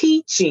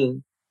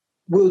teaching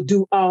will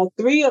do all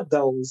three of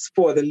those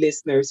for the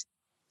listeners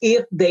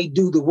if they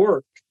do the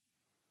work.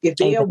 If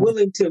they are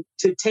willing to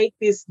take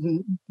this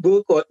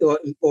book or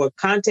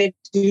contact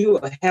you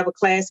or have a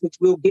class, which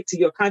we'll get to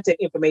your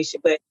contact information,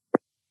 but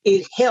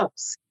it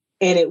helps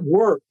and it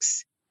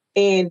works.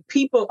 And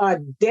people are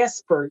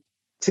desperate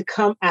to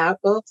come out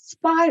of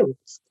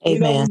spirals.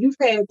 Amen. When you've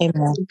had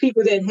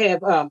people that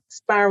have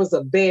spirals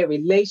of bad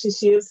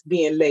relationships,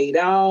 being laid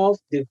off,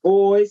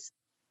 divorce,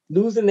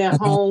 losing their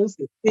homes,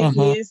 the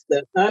sickness,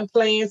 the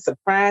unplanned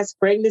surprise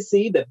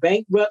pregnancy, the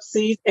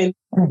bankruptcies, and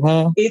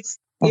it's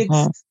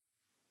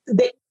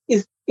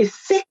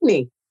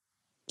sickening.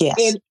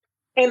 Yes.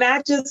 And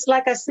I just,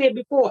 like I said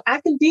before,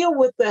 I can deal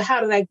with the how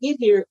did I get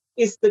here.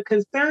 It's the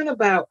concern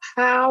about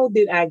how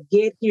did I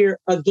get here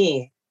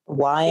again?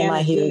 Why am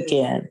I here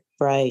again?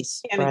 Right.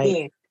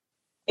 Again.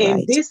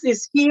 And this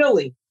is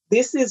healing.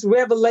 This is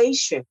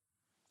revelation.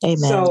 Amen.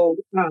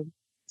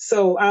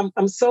 So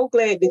I'm so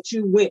glad that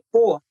you went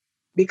forth,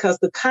 because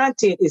the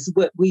content is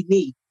what we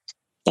need.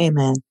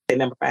 Amen.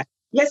 Number 5.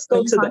 Let's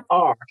go to the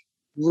R.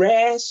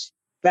 Rash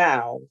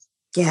vows.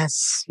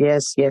 Yes.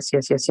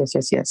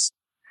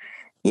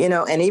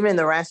 And even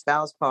the rash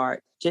bowels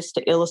part, just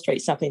to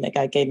illustrate something that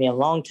God gave me a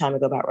long time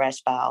ago about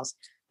rash bowels,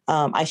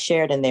 I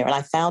shared in there. And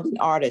I found an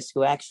artist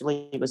who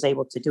actually was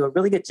able to do a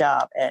really good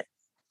job at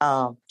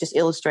just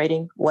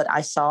illustrating what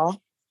I saw.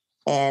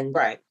 And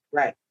right.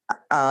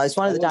 it's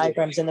one of the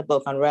diagrams in the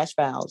book on rash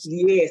bowels.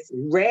 Yes,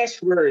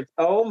 rash words.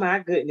 Oh, my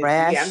goodness.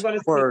 Rash I'm going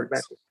to words.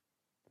 about it.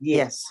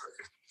 Yes.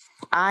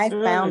 I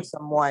found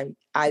someone,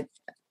 I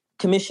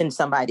commissioned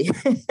somebody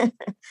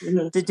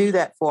to do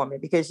that for me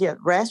because,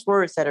 rash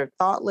words that are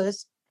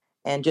thoughtless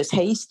and just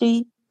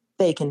hasty,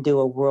 they can do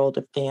a world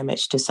of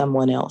damage to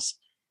someone else.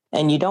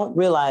 And you don't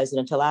realize it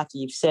until after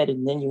you've said it,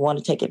 and then you want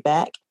to take it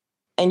back.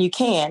 And you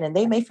can, and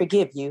they may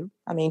forgive you.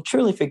 I mean,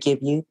 truly forgive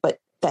you, but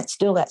that's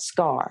still that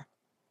scar,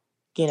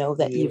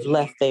 that you've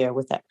left there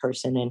with that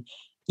person. And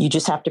you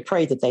just have to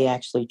pray that they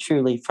actually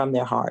truly from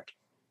their heart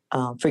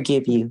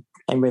forgive you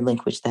and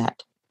relinquish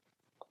that.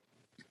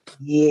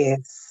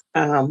 Yes.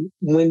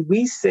 When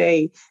we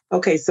say,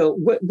 okay, so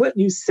what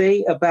you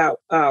say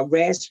about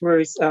rash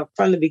words,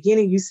 from the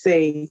beginning, you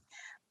say,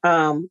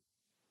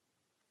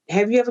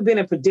 have you ever been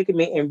in a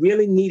predicament and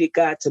really needed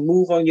God to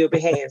move on your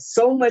behalf?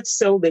 So much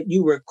so that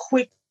you were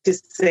quick to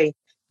say,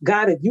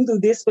 God, if you do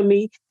this for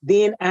me,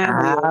 then I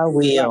will. I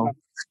will.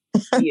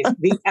 Yes,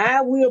 the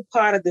I will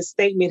part of the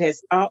statement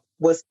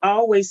was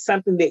always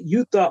something that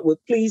you thought would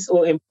please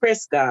or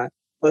impress God,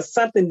 or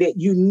something that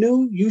you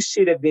knew you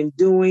should have been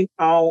doing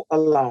all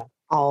along.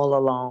 All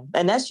along.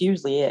 And that's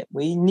usually it.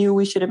 We knew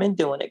we should have been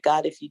doing it.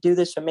 God, if you do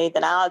this for me,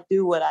 then I'll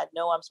do what I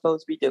know I'm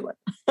supposed to be doing.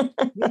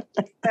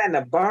 Trying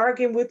to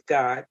bargain with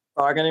God.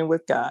 Bargaining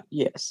with God,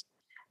 yes.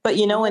 But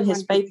in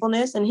his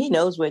faithfulness, and he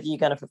knows whether you're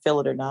going to fulfill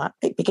it or not,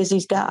 because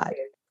he's God.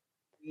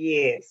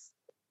 Yes.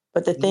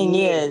 But the thing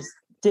is,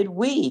 did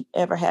we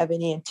ever have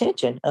any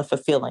intention of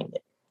fulfilling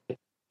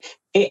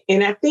it?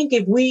 And I think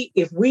if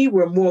we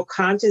were more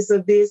conscious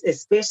of this,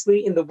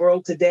 especially in the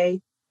world today,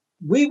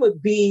 we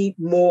would be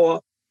more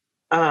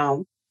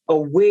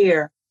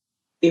aware.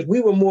 If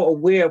we were more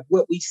aware of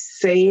what we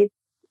said,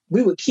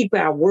 we would keep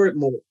our word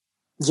more.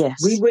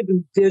 Yes. We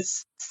wouldn't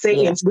just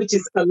say, which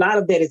is a lot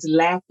of that is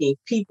lacking.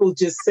 People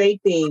just say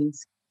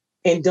things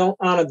and don't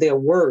honor their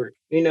word,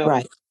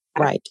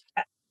 Right.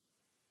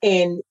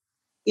 And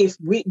if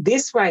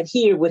this right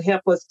here would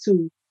help us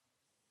to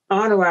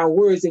honor our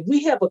words. If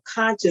we have a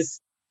conscience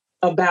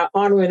about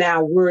honoring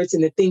our words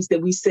and the things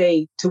that we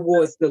say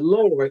towards the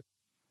Lord,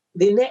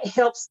 then that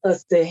helps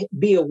us to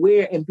be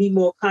aware and be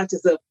more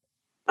conscious of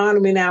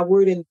honoring our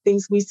word and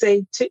things we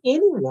say to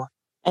anyone.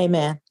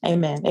 Amen.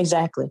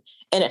 Exactly.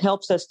 And it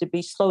helps us to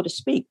be slow to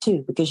speak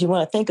too, because you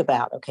want to think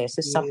about, okay, is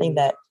this something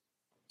that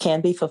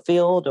can be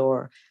fulfilled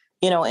or,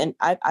 and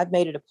I've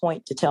made it a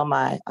point to tell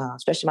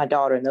especially my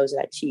daughter and those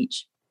that I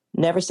teach,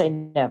 never say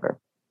never.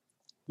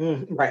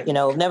 Right.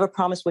 Never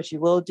promise what you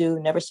will do,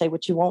 never say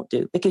what you won't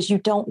do, because you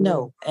don't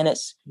know. And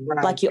it's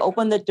like you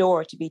open the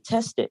door to be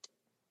tested,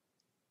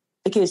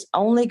 because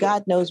only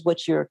God knows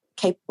what you're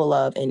capable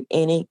of in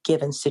any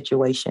given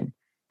situation.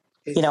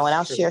 And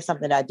I'll share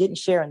something that I didn't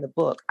share in the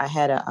book. I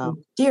had a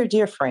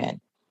dear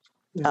friend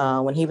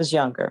when he was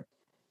younger.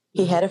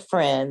 He had a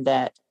friend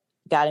that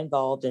got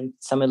involved in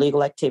some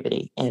illegal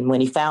activity. And when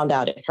he found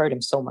out, it hurt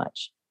him so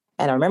much.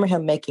 And I remember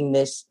him making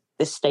this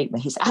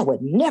statement. He said, I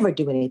would never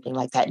do anything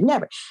like that.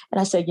 Never. And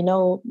I said,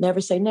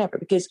 never say never,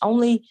 because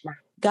only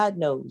God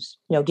knows,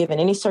 given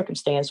any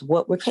circumstance,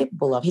 what we're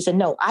capable of. He said,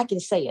 no, I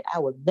can say it. I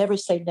would never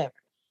say never.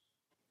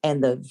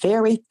 And the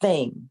very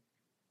thing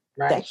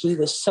that he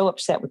was so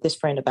upset with this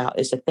friend about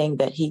is the thing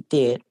that he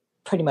did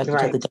pretty much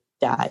until the day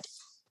he died.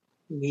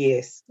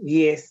 Yes.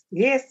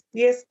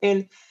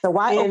 And so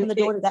why open the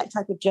door to that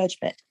type of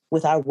judgment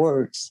with our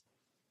words?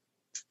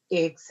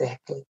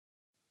 Exactly.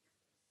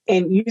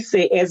 And you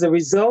say, as a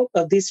result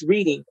of this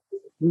reading,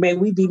 may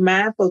we be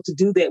mindful to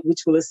do that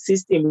which will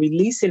assist in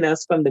releasing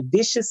us from the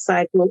vicious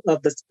cycle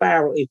of the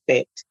spiral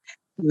effect.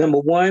 Number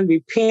 1,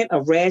 repent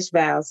of rash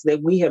vows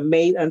that we have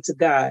made unto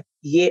God,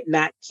 yet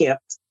not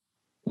kept.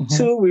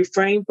 2,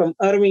 refrain from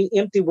uttering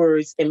empty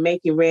words and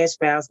making rash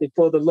vows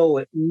before the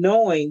Lord,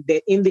 knowing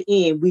that in the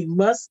end we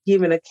must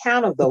give an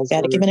account of those.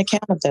 Got to give an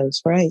account of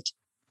those, right?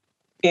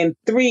 And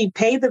 3,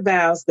 pay the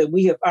vows that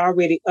we have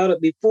already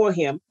uttered before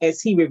him as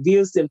he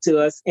reveals them to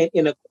us and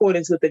in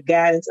accordance with the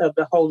guidance of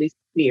the Holy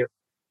Spirit.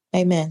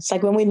 Amen. It's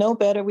like when we know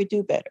better, we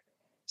do better.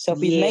 So if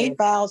we've made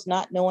vows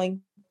not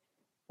knowing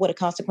what a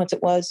consequence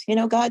it was,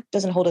 God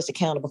doesn't hold us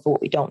accountable for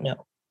what we don't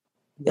know.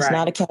 It's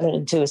not accounted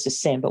until it's a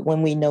sin. But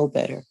when we know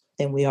better,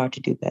 then we are to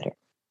do better.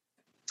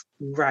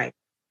 Right.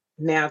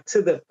 Now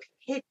to the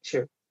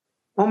picture.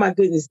 Oh my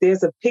goodness,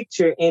 there's a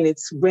picture and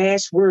it's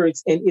rash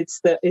words, and it's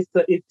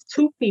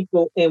 2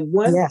 people and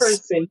one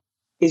person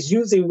is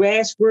using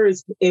rash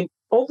words and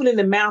opening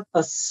the mouth.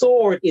 A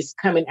sword is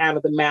coming out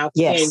of the mouth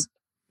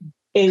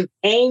and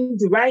aimed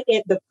right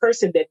at the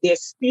person that they're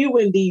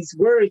spewing these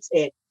words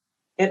at.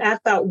 And I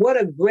thought, what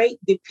a great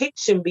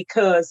depiction,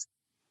 because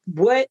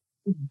what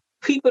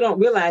people don't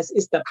realize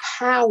is the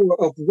power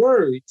of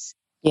words.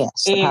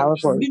 Yes, the power of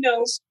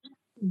words.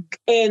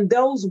 And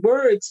those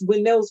words,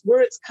 when those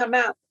words come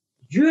out,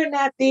 you're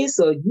not this,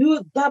 or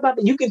you're blah, blah,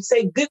 blah. You can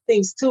say good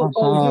things too.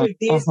 Oh, you're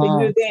this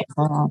and you're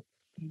that.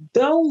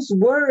 Those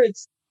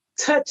words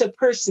touch a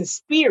person's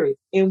spirit,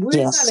 and we're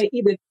Yes. going to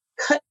either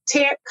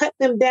cut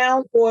them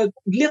down or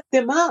lift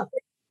them up.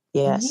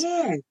 Yes.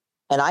 Yes.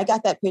 And I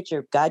got that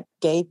picture. God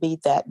gave me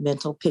that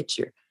mental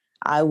picture.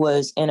 I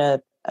was in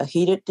a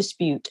heated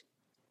dispute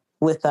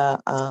with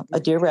a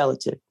dear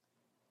relative.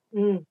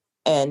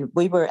 And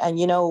we were, and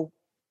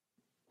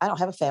I don't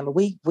have a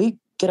family. We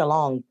get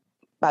along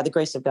by the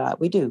grace of God.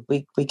 We do.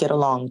 We get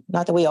along.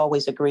 Not that we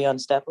always agree on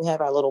stuff. We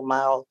have our little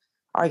mild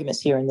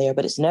arguments here and there,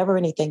 but it's never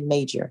anything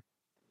major.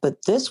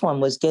 But this one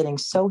was getting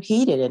so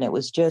heated, and it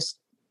was just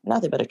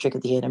nothing but a trick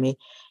of the enemy.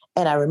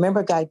 And I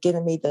remember God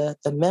giving me the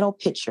mental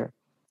picture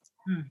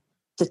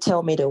to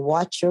tell me to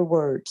watch your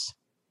words,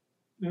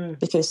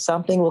 because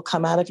something will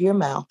come out of your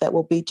mouth that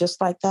will be just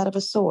like that of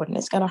a sword, and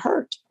it's going to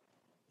hurt.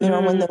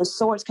 When those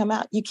swords come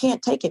out, you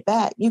can't take it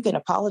back. You can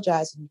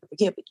apologize and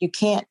forgive, but you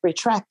can't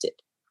retract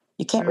it.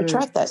 You can't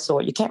retract that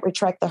sword. You can't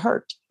retract the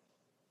hurt.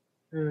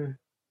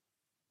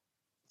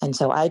 And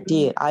so I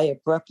did. I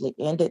abruptly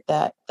ended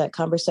that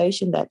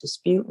conversation, that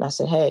dispute. And I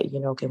said, hey,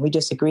 can we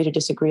just agree to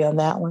disagree on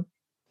that one?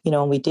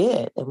 And we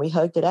did. And we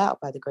hugged it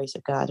out by the grace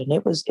of God. And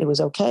it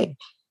was okay.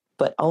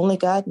 But only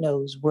God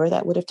knows where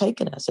that would have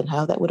taken us and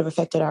how that would have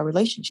affected our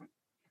relationship.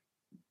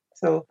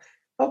 So,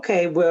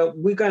 okay, well,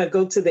 we're going to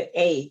go to the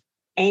A,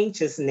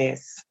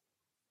 anxiousness.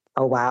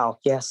 Oh, wow.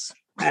 Yes.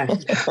 That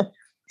was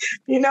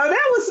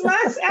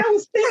I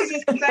was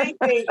thinking the same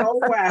thing.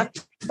 Oh, wow.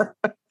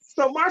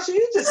 So, Marsha,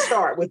 you just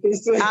start with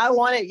this one. I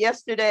want it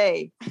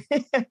yesterday.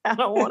 I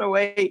don't want to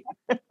wait.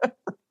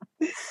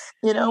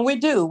 We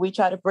do. We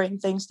try to bring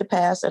things to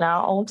pass in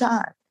our own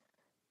time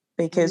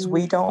because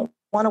we don't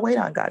want to wait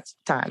on God's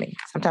timing.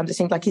 Sometimes it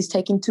seems like he's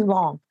taking too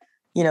long,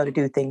 to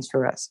do things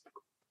for us.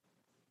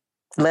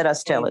 Let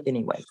us tell it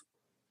anyway.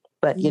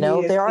 But,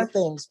 there are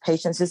things.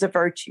 Patience is a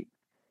virtue.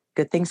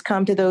 Good things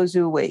come to those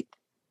who wait.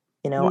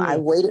 I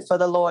waited for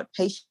the Lord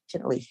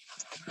patiently.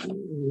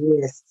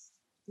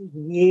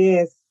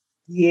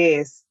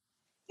 Yes.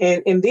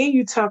 And then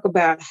you talk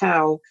about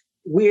how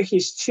we're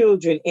his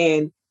children,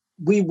 and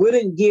we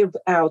wouldn't give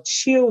our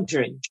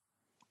children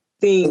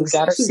things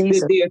that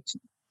they're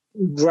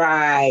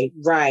right.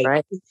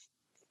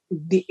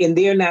 And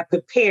they're not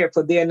prepared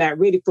for, they're not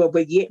ready for,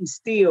 but yet and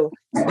still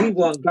we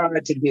want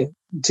God to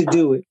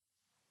do it.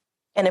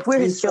 And if we're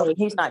his children,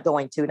 he's not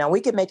going to. Now,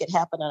 we can make it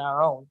happen on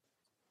our own.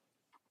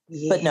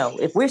 Yes. But no,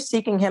 if we're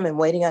seeking him and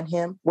waiting on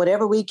him,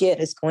 whatever we get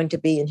is going to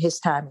be in his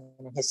timing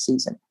and in his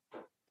season.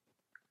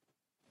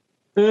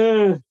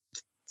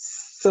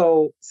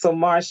 So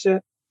Marsha,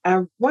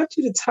 I want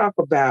you to talk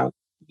about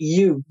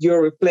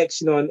your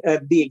reflection on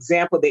the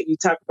example that you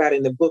talk about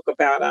in the book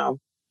about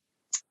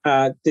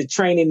the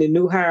training the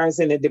new hires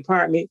in the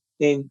department.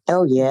 And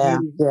yeah,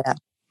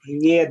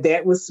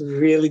 that was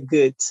really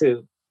good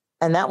too.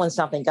 And that one's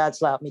something God's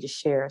allowed me to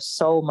share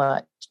so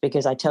much,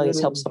 because I tell you,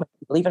 it's helped so many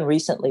people. Even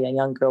recently, a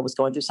young girl was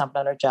going through something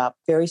on her job,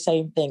 very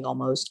same thing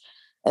almost,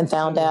 and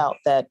found out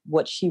that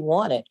what she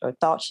wanted or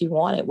thought she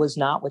wanted was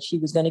not what she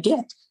was going to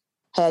get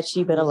had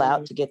she been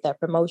allowed to get that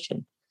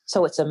promotion.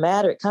 So it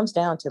comes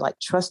down to like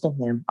trusting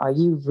him. Are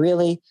you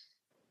really,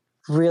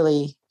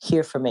 really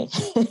here for me?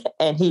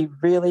 And he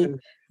really,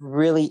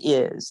 really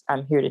is.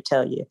 I'm here to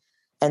tell you.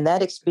 And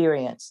that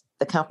experience,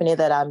 the company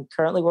that I'm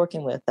currently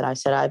working with, that I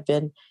said I've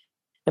been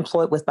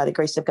employed with by the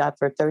grace of God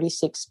for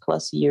 36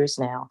 plus years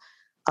now.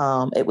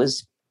 It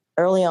was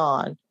early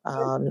on,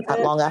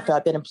 not long after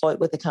I'd been employed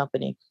with the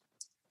company,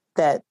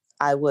 that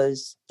I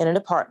was in an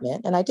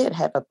apartment, and I did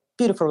have a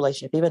beautiful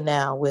relationship even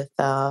now with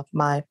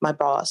my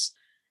boss.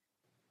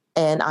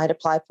 And I'd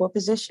applied for a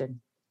position,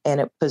 and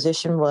a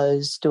position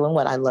was doing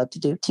what I love to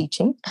do,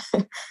 teaching.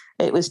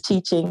 It was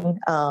teaching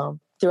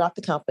throughout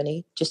the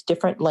company, just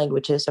different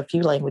languages, a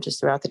few languages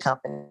throughout the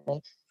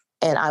company.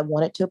 And I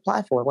wanted to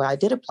apply for it. Well, I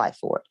did apply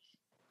for it.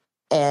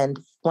 And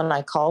when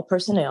I called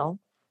personnel,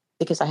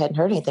 because I hadn't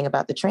heard anything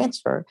about the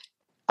transfer,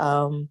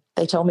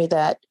 they told me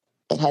that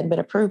it hadn't been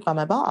approved by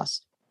my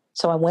boss.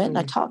 So I went and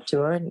I talked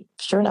to her. And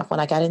sure enough, when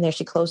I got in there,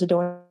 she closed the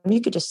door. And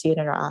you could just see it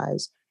in her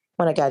eyes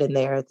when I got in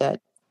there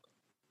that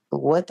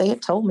what they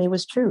had told me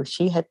was true.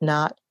 She had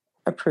not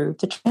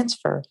approved the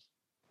transfer.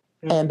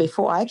 And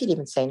before I could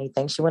even say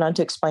anything, she went on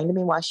to explain to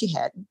me why she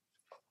hadn't.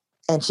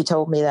 And she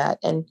told me that.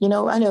 And,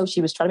 I know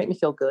she was trying to make me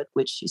feel good,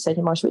 which she said,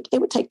 Marsha,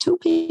 it would take 2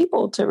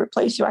 people to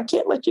replace you. I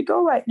can't let you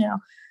go right now,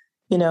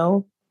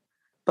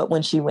 But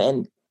when she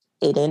went,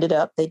 it ended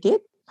up, they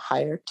did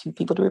hire 2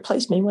 people to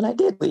replace me when I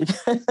did leave.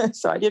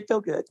 So I did feel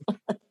good.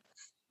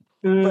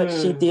 But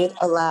she did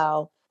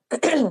allow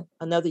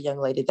another young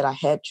lady that I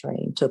had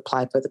trained to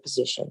apply for the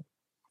position.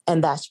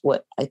 And that's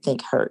what I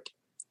think hurt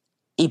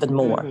even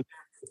more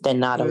than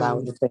not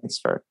allowing the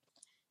transfer.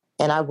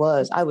 And I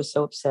was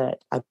so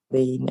upset. I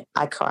mean,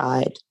 I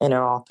cried in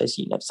her office.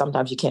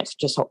 Sometimes you can't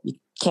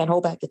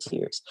hold back the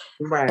tears.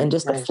 Right. And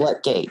just the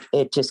floodgate,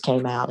 it just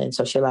came out. And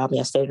so she allowed me.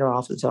 I stayed in her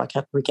office until I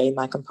kept regained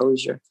my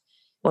composure.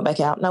 Went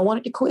back out, and I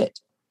wanted to quit.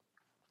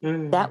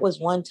 That was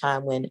one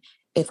time when,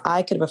 if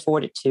I could have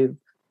afforded to,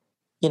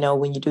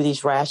 when you do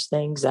these rash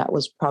things, that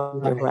was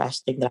probably a rash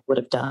thing that I would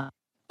have done.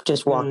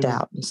 Just walked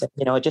out and said,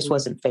 it just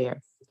wasn't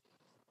fair.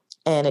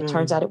 And it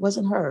turns out it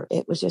wasn't her.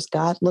 It was just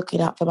God looking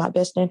out for my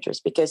best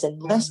interest, because in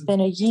less than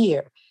a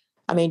year,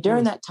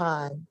 during that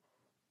time,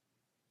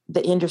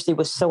 the industry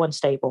was so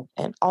unstable,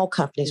 and all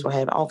kind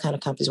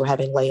of companies were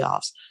having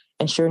layoffs.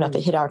 And sure enough,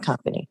 it hit our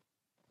company.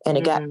 And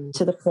it got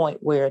to the point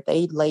where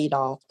they laid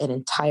off an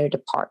entire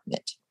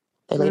department.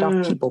 They laid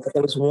off people, but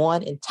there was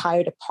one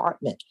entire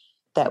department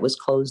that was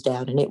closed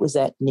down. And it was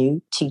that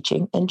new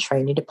teaching and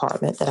training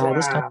department that I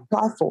was going to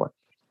apply for.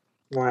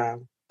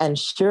 Wow. And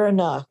sure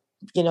enough,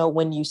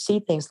 when you see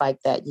things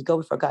like that, you go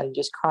before God and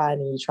just cry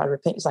and you try to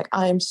repent. It's like,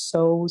 I am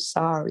so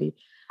sorry.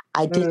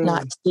 I did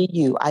not see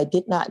you. I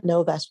did not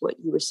know that's what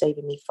you were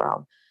saving me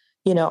from.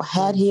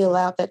 Had he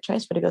allowed that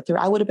transfer to go through,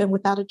 I would have been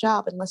without a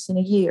job in less than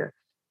a year.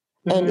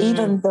 And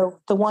even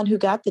the one who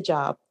got the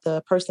job,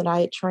 the person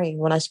I had trained,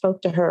 when I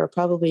spoke to her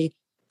probably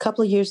a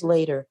couple of years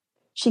later,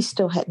 she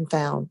still hadn't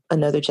found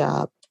another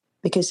job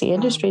because the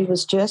industry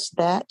was just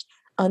that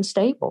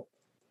unstable.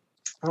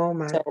 Oh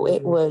my! So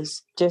it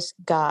was just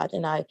God.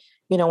 And I,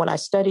 when I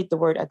studied the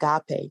word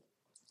agape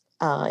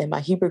in my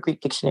Hebrew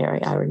Greek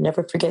dictionary, I will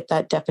never forget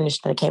that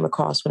definition that I came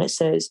across when it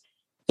says,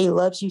 he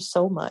loves you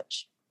so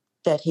much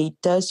that he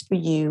does for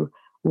you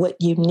what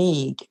you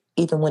need,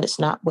 even when it's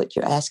not what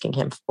you're asking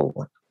him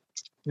for.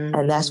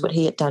 And that's what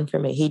he had done for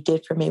me. He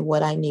did for me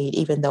what I need,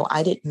 even though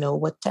I didn't know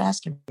what to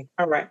ask him.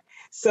 All right.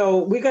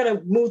 So we're going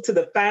to move to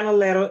the final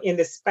letter in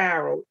the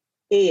spiral,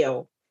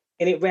 L,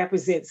 and it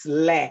represents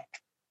lack.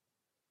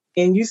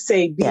 And you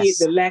say, be it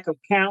the lack of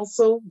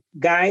counsel,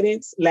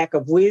 guidance, lack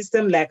of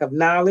wisdom, lack of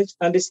knowledge,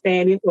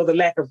 understanding, or the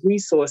lack of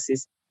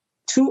resources.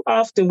 Too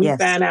often we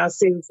find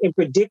ourselves in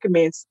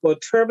predicaments or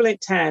turbulent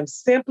times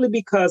simply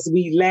because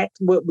we lacked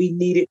what we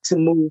needed to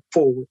move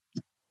forward.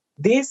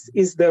 This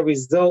is the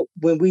result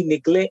when we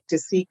neglect to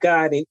seek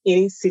God in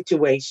any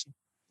situation.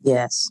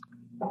 Yes.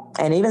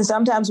 And even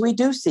sometimes we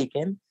do seek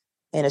him.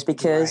 And it's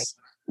because,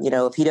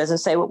 if he doesn't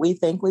say what we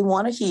think we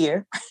want to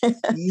hear,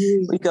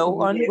 we go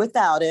on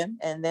without him.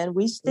 And then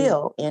we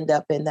still end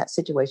up in that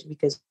situation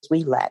because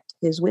we lacked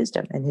his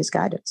wisdom and his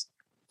guidance.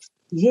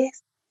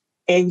 Yes.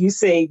 And you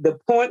say the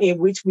point in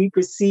which we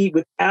proceed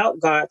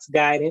without God's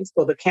guidance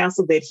or the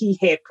counsel that he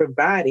had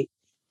provided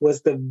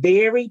was the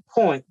very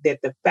point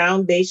that the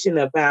foundation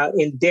of our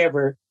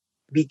endeavor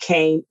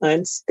became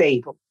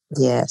unstable.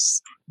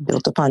 Yes,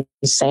 built upon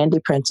sandy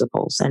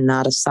principles and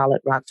not a solid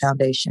rock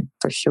foundation,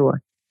 for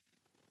sure.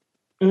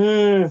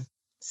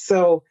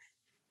 So,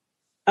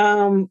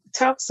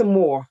 talk some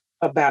more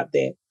about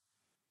that.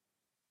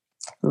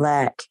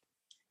 Lack,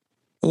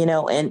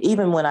 and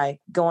even when I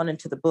go on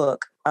into the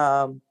book,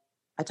 I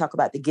talk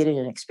about the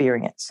Gideon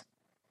experience.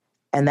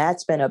 And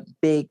that's been a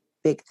big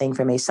thing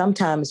for me.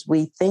 Sometimes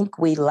we think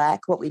we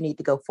lack what we need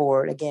to go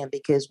forward, again,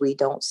 because we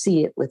don't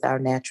see it with our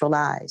natural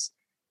eyes.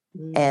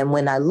 And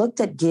when I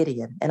looked at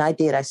Gideon, and I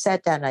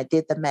sat down and I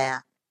did the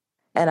math,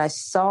 and I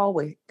saw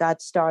where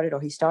God started, or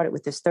he started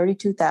with this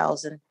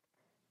 32,000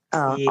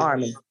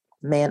 army.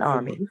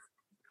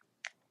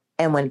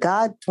 And when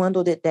God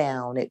dwindled it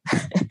down,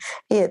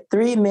 he had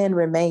 3 men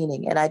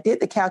remaining. And I did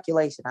the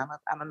calculation.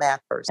 I'm a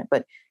math person,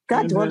 but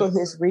God dwindled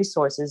his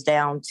resources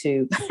down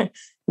to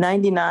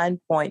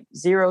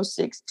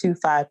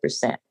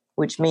 99.0625%,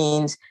 which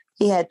means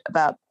he had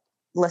about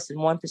less than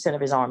 1%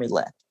 of his army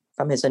left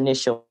from his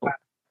initial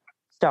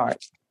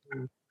start.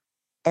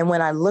 And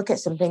when I look at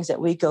some things that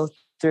we go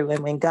through,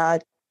 and when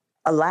God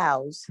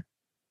allows,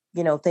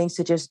 things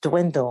to just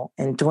dwindle,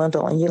 and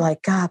you're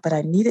like, God, but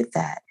I needed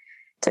that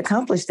to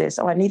accomplish this.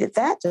 Or I needed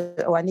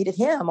I needed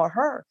him or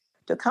her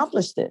to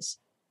accomplish this.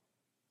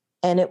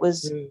 And it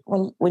was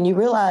when you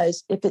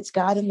realize if it's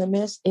God in the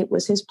midst, it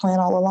was his plan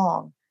all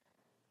along.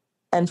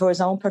 And for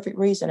his own perfect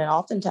reason. And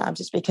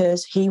oftentimes it's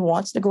because he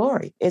wants the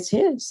glory. It's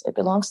his. It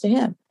belongs to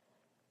him.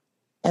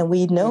 And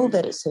we know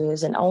that it's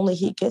his, and only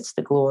he gets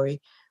the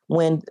glory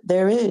when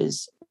there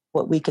is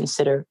what we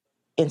consider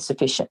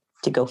insufficient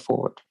to go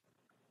forward.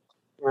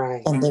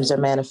 Right. And things are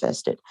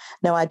manifested.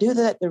 Now, I do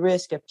that at the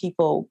risk of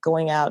people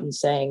going out and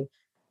saying,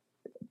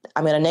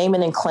 I'm going to name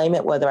it and claim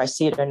it, whether I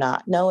see it or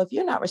not. No, if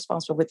you're not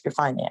responsible with your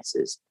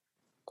finances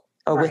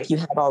or with you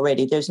have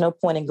already, there's no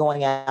point in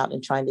going out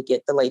and trying to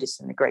get the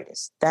latest and the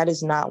greatest. That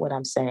is not what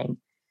I'm saying.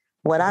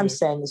 What I'm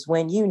saying is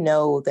when you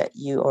know that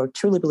you or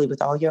truly believe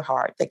with all your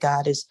heart that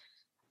God is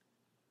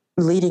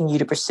leading you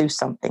to pursue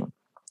something,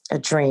 a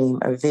dream,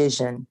 a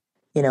vision,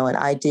 an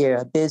idea,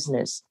 a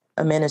business,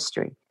 a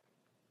ministry,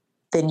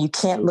 then you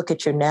can't look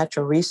at your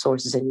natural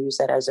resources and use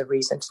that as a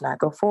reason to not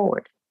go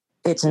forward.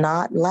 It's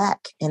not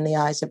lack in the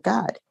eyes of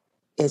God.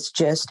 It's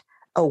just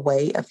a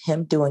way of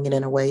him doing it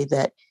in a way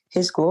that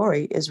his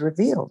glory is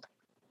revealed.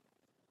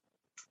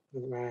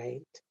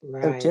 Right.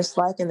 So just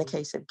like in the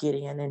case of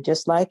Gideon, and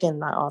just like in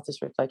my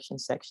author's reflection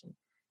section,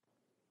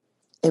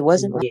 it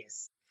wasn't.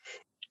 Yes.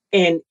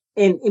 And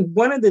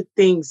one of the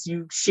things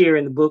you share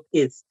in the book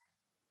is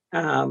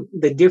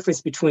the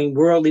difference between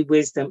worldly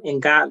wisdom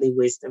and godly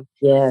wisdom.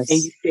 Yes. And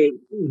you say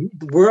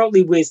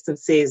worldly wisdom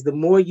says the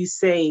more you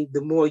save,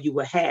 the more you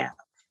will have.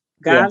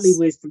 Godly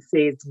wisdom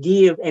says,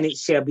 give and it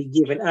shall be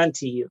given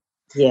unto you.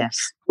 Yes.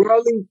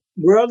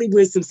 Worldly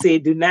wisdom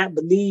said, do not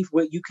believe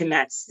what you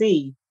cannot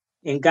see.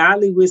 And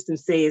godly wisdom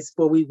says,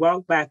 for we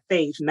walk by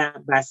faith,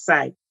 not by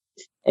sight.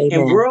 Amen.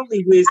 And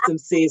worldly wisdom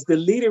says, the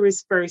leader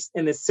is first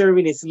and the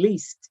servant is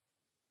least.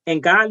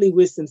 And godly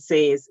wisdom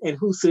says, and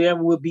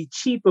whosoever will be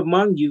chief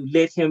among you,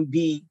 let him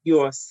be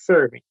your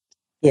servant.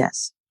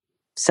 Yes.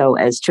 So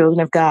as children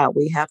of God,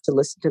 we have to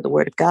listen to the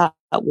word of God,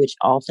 which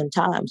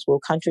oftentimes will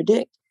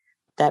contradict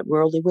that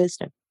worldly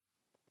wisdom.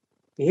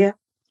 Yeah.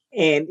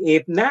 And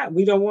if not,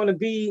 we don't want to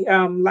be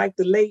like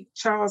the late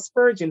Charles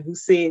Spurgeon, who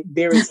said,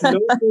 there is no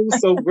fool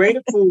so great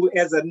a fool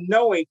as a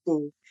knowing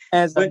fool.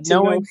 But to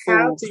know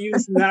how to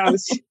use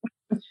knowledge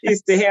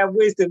is to have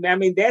wisdom. I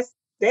mean,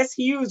 that's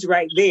huge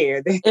right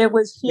there. It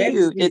was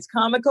huge. It's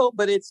comical,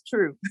 but it's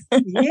true.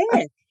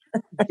 Yeah,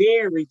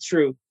 very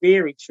true.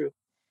 Very true.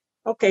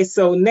 Okay,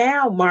 so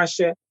now,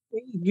 Marsha,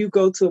 you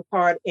go to a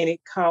part and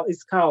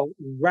it's called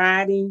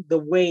Riding the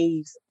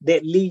Waves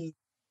That Lead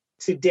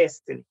to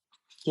Destiny.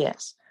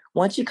 Yes.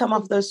 Once you come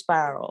off those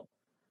spiral,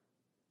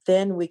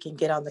 then we can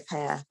get on the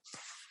path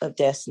of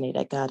destiny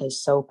that God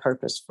has so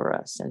purposed for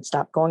us and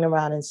stop going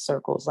around in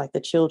circles like the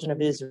children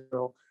of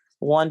Israel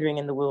wandering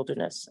in the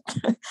wilderness,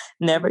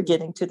 never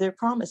getting to their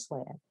promised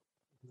land.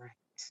 Right.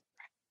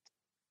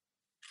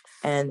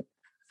 And,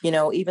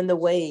 even the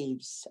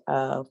waves,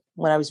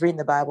 when I was reading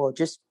the Bible,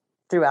 just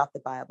throughout the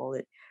Bible,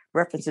 it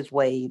references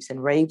waves,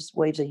 and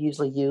waves are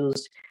usually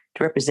used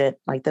to represent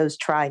like those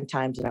trying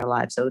times in our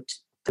lives,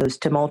 those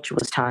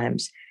tumultuous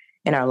times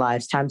in our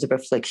lives, times of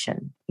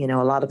affliction. A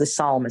lot of the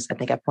psalmists, I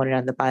think I pointed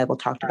out in the Bible,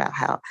 talked about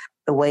how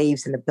the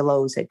waves and the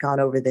billows had gone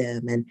over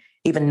them. And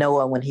even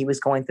Noah, when he was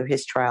going through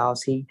his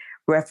trials, he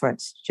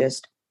referenced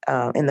just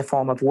in the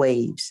form of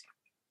waves.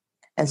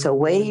 And so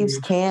waves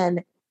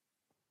can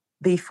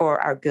be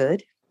for our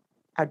good,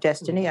 our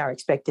destiny, our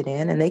expected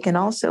end, and they can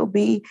also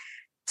be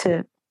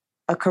to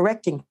a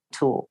correcting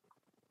tool,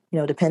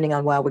 depending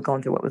on why we're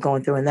going through what we're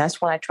going through. And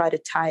that's when I try to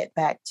tie it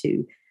back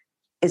to,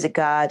 is it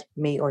God,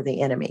 me, or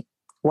the enemy?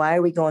 Why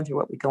are we going through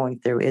what we're going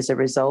through? Is a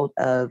result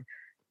of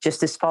just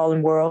this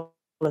fallen world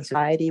and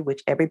society,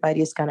 which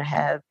everybody is going to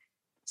have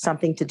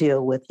something to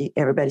deal with.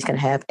 Everybody's going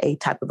to have a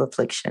type of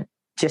affliction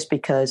just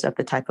because of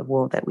the type of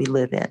world that we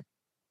live in.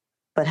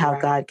 But how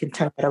God can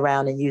turn it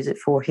around and use it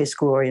for his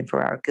glory and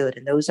for our good.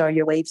 And those are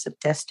your waves of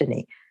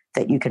destiny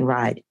that you can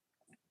ride.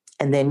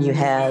 And then you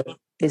have,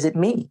 is it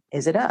me?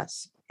 Is it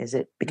us? Is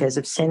it because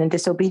of sin and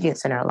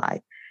disobedience in our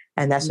life?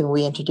 And that's when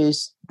we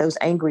introduce those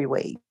angry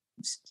waves,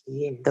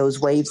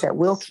 those waves that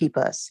will keep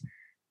us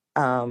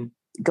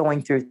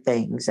going through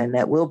things and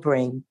that will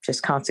bring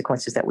just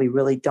consequences that we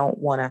really don't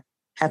want to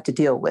have to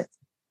deal with.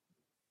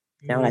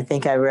 And I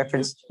think I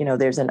referenced,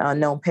 there's an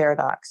unknown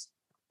paradox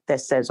that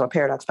says, or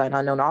paradox by an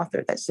unknown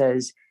author that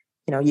says,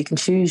 you can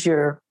choose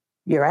your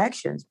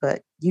actions,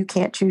 but you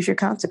can't choose your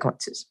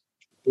consequences.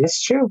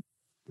 It's true.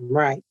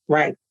 Right.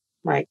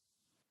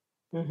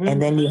 Mm-hmm.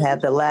 And then you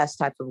have the last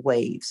type of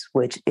waves,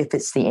 which if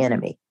it's the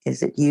enemy,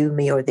 is it you,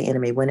 me, or the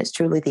enemy? When it's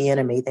truly the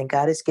enemy, then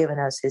God has given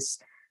us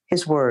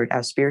his word,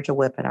 our spiritual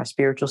weapon, our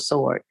spiritual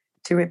sword,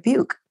 to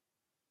rebuke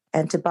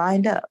and to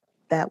bind up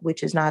that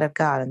which is not of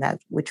God and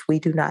that which we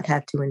do not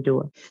have to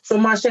endure. So,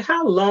 Marsha,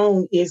 how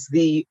long is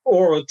the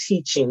oral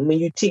teaching? When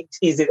you teach,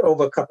 is it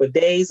over a couple of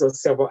days or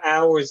several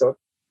hours? Or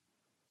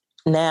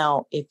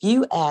now, if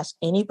you ask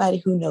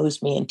anybody who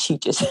knows me and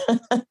teaches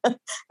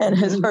and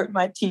has heard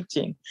my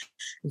teaching,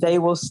 they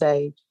will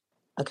say,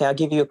 okay, I'll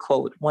give you a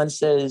quote. One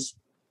says,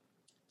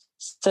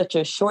 such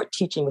a short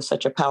teaching with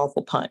such a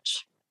powerful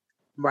punch.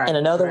 Right. And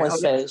another one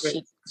says,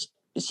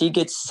 she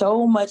gets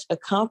so much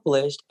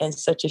accomplished in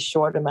such a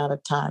short amount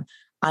of time.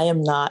 I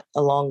am not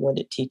a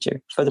long-winded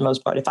teacher for the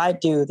most part. If I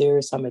do, there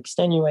are some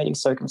extenuating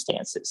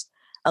circumstances,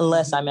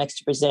 unless I'm asked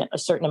to present a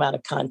certain amount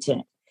of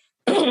content.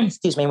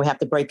 Excuse me, we have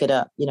to break it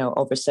up,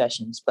 over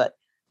sessions. But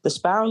the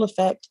spiral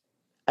effect,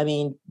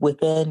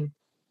 within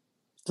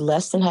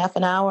less than half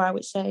an hour, I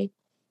would say.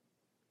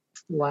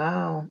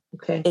 Wow.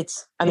 Okay.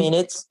 It's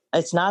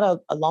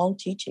not a long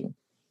teaching,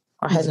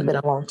 or hasn't been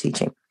a long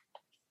teaching.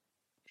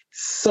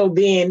 So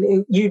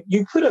then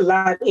you put a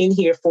lot in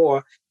here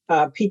for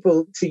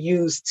people to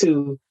use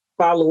to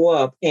follow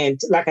up. And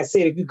like I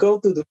said, if you go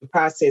through the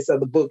process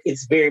of the book,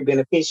 it's very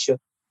beneficial.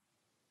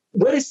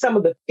 What is some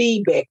of the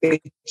feedback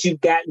that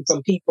you've gotten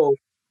from people,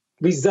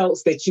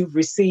 results that you've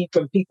received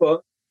from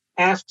people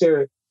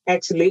after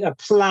actually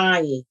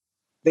applying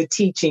the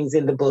teachings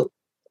in the book?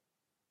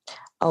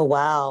 Oh,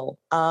 wow.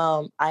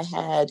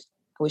 I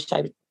wish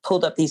I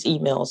pulled up these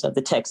emails of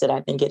the texts that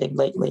I've been getting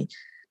lately.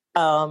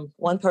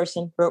 One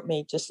person wrote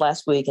me just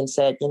last week and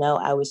said,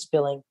 I was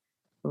feeling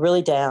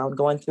really down,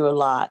 going through a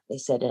lot. They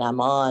said,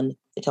 and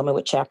they told me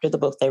what chapter of the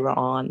book they were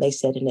on. They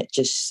said, and it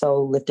just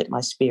so lifted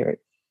my spirit.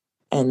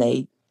 And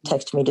they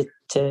texted me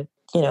to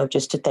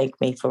just to thank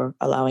me for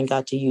allowing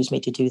God to use me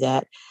to do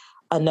that.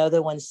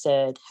 Another one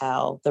said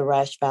how the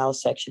rash vow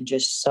section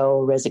just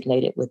so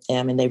resonated with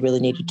them and they really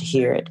needed to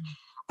hear it.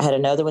 I had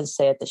another one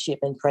said that she had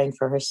been praying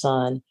for her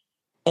son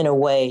in a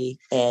way,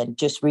 and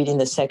just reading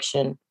the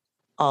section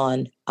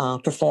on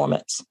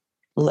performance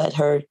led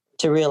her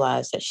to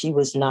realize that she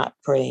was not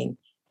praying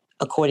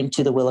according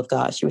to the will of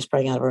God. She was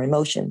praying out of her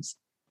emotions.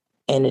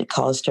 And it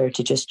caused her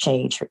to just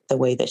change the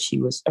way that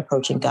she was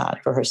approaching God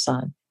for her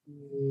son.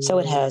 So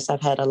it has.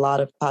 I've had a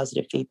lot of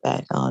positive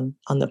feedback on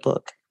the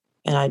book.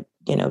 And I,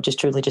 just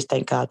truly just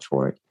thank God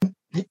for it.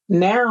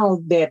 Now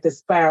that The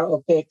Spiral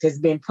Effect has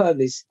been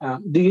published,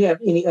 do you have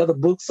any other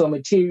books or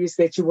materials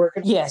that you're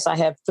working on? Yes, I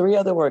have 3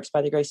 other works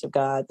by the grace of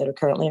God that are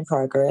currently in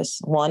progress.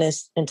 One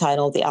is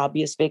entitled The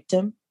Obvious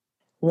Victim.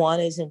 One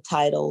is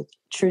entitled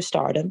True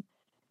Stardom.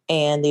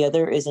 And the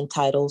other is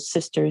entitled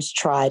Sisters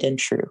Tried and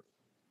True.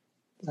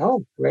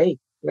 Oh, great.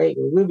 Great.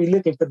 Well, we'll be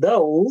looking for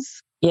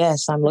those.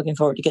 Yes, I'm looking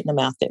forward to getting them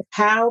out there.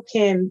 How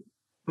can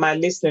my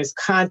listeners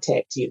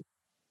contact you?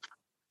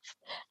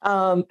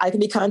 I can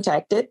be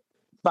contacted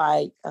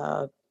by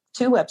 2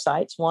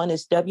 websites. One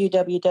is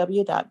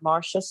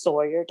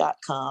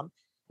www.marshasawyer.com,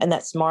 and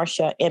that's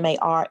Marsha,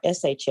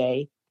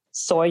 Marsha,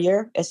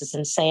 Sawyer, S as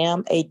in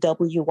Sam,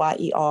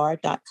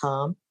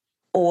 AWYER.com,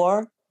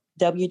 or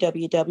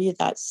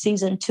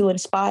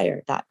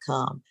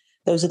www.season2inspire.com.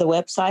 Those are the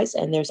websites,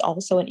 and there's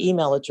also an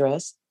email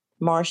address,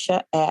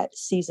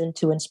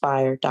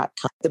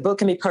 Marsha@season2inspire.com. The book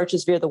can be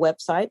purchased via the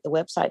website. The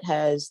website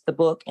has the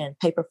book in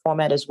paper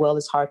format as well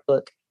as hard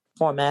book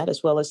format,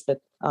 as well as the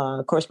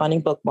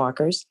corresponding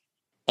bookmarkers.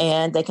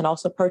 And they can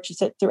also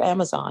purchase it through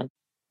Amazon.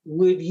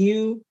 Would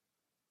you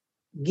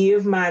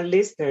give my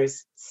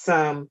listeners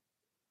some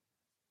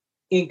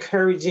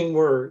encouraging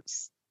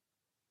words?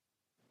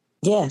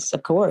 Yes,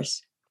 of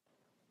course.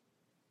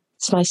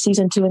 It's my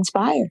season to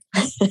inspire.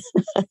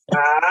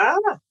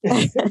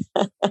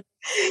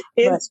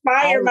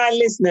 Inspire my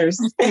listeners.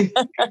 To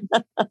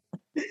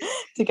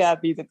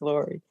God be the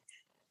glory.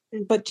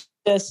 But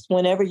just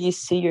whenever you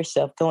see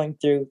yourself going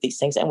through these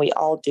things, and we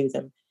all do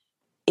them,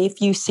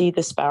 if you see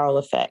the spiral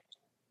effect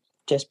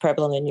just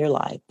prevalent in your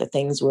life, the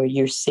things where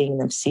you're seeing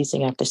them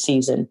season after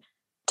season,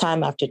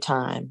 time after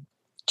time,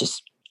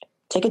 just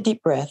take a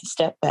deep breath,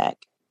 step back,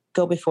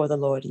 go before the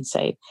Lord and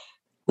say,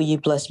 will you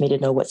bless me to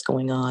know what's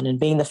going on? And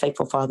being the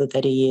faithful Father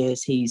that He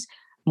is, He's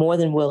more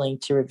than willing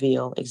to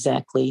reveal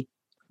exactly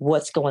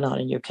what's going on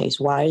in your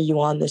case. Why are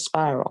you on this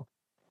spiral?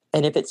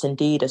 And if it's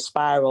indeed a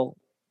spiral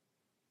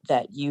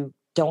that you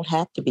don't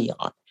have to be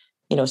on.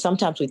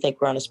 Sometimes we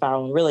think we're on a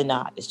spiral and really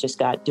not. It's just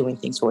God doing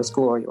things for His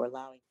glory or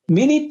allowing.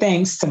 Many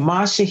thanks to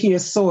Marsha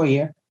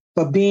Hill-Sawyer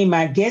for being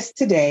my guest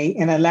today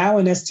and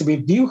allowing us to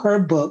review her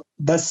book,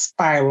 The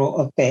Spiral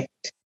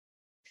Effect.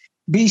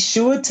 Be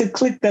sure to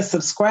click the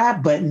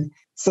subscribe button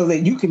so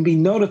that you can be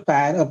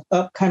notified of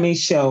upcoming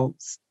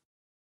shows.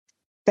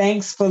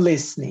 Thanks for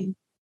listening.